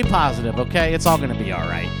week. Stay positive, okay? It's all going to be all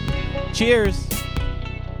right. Cheers.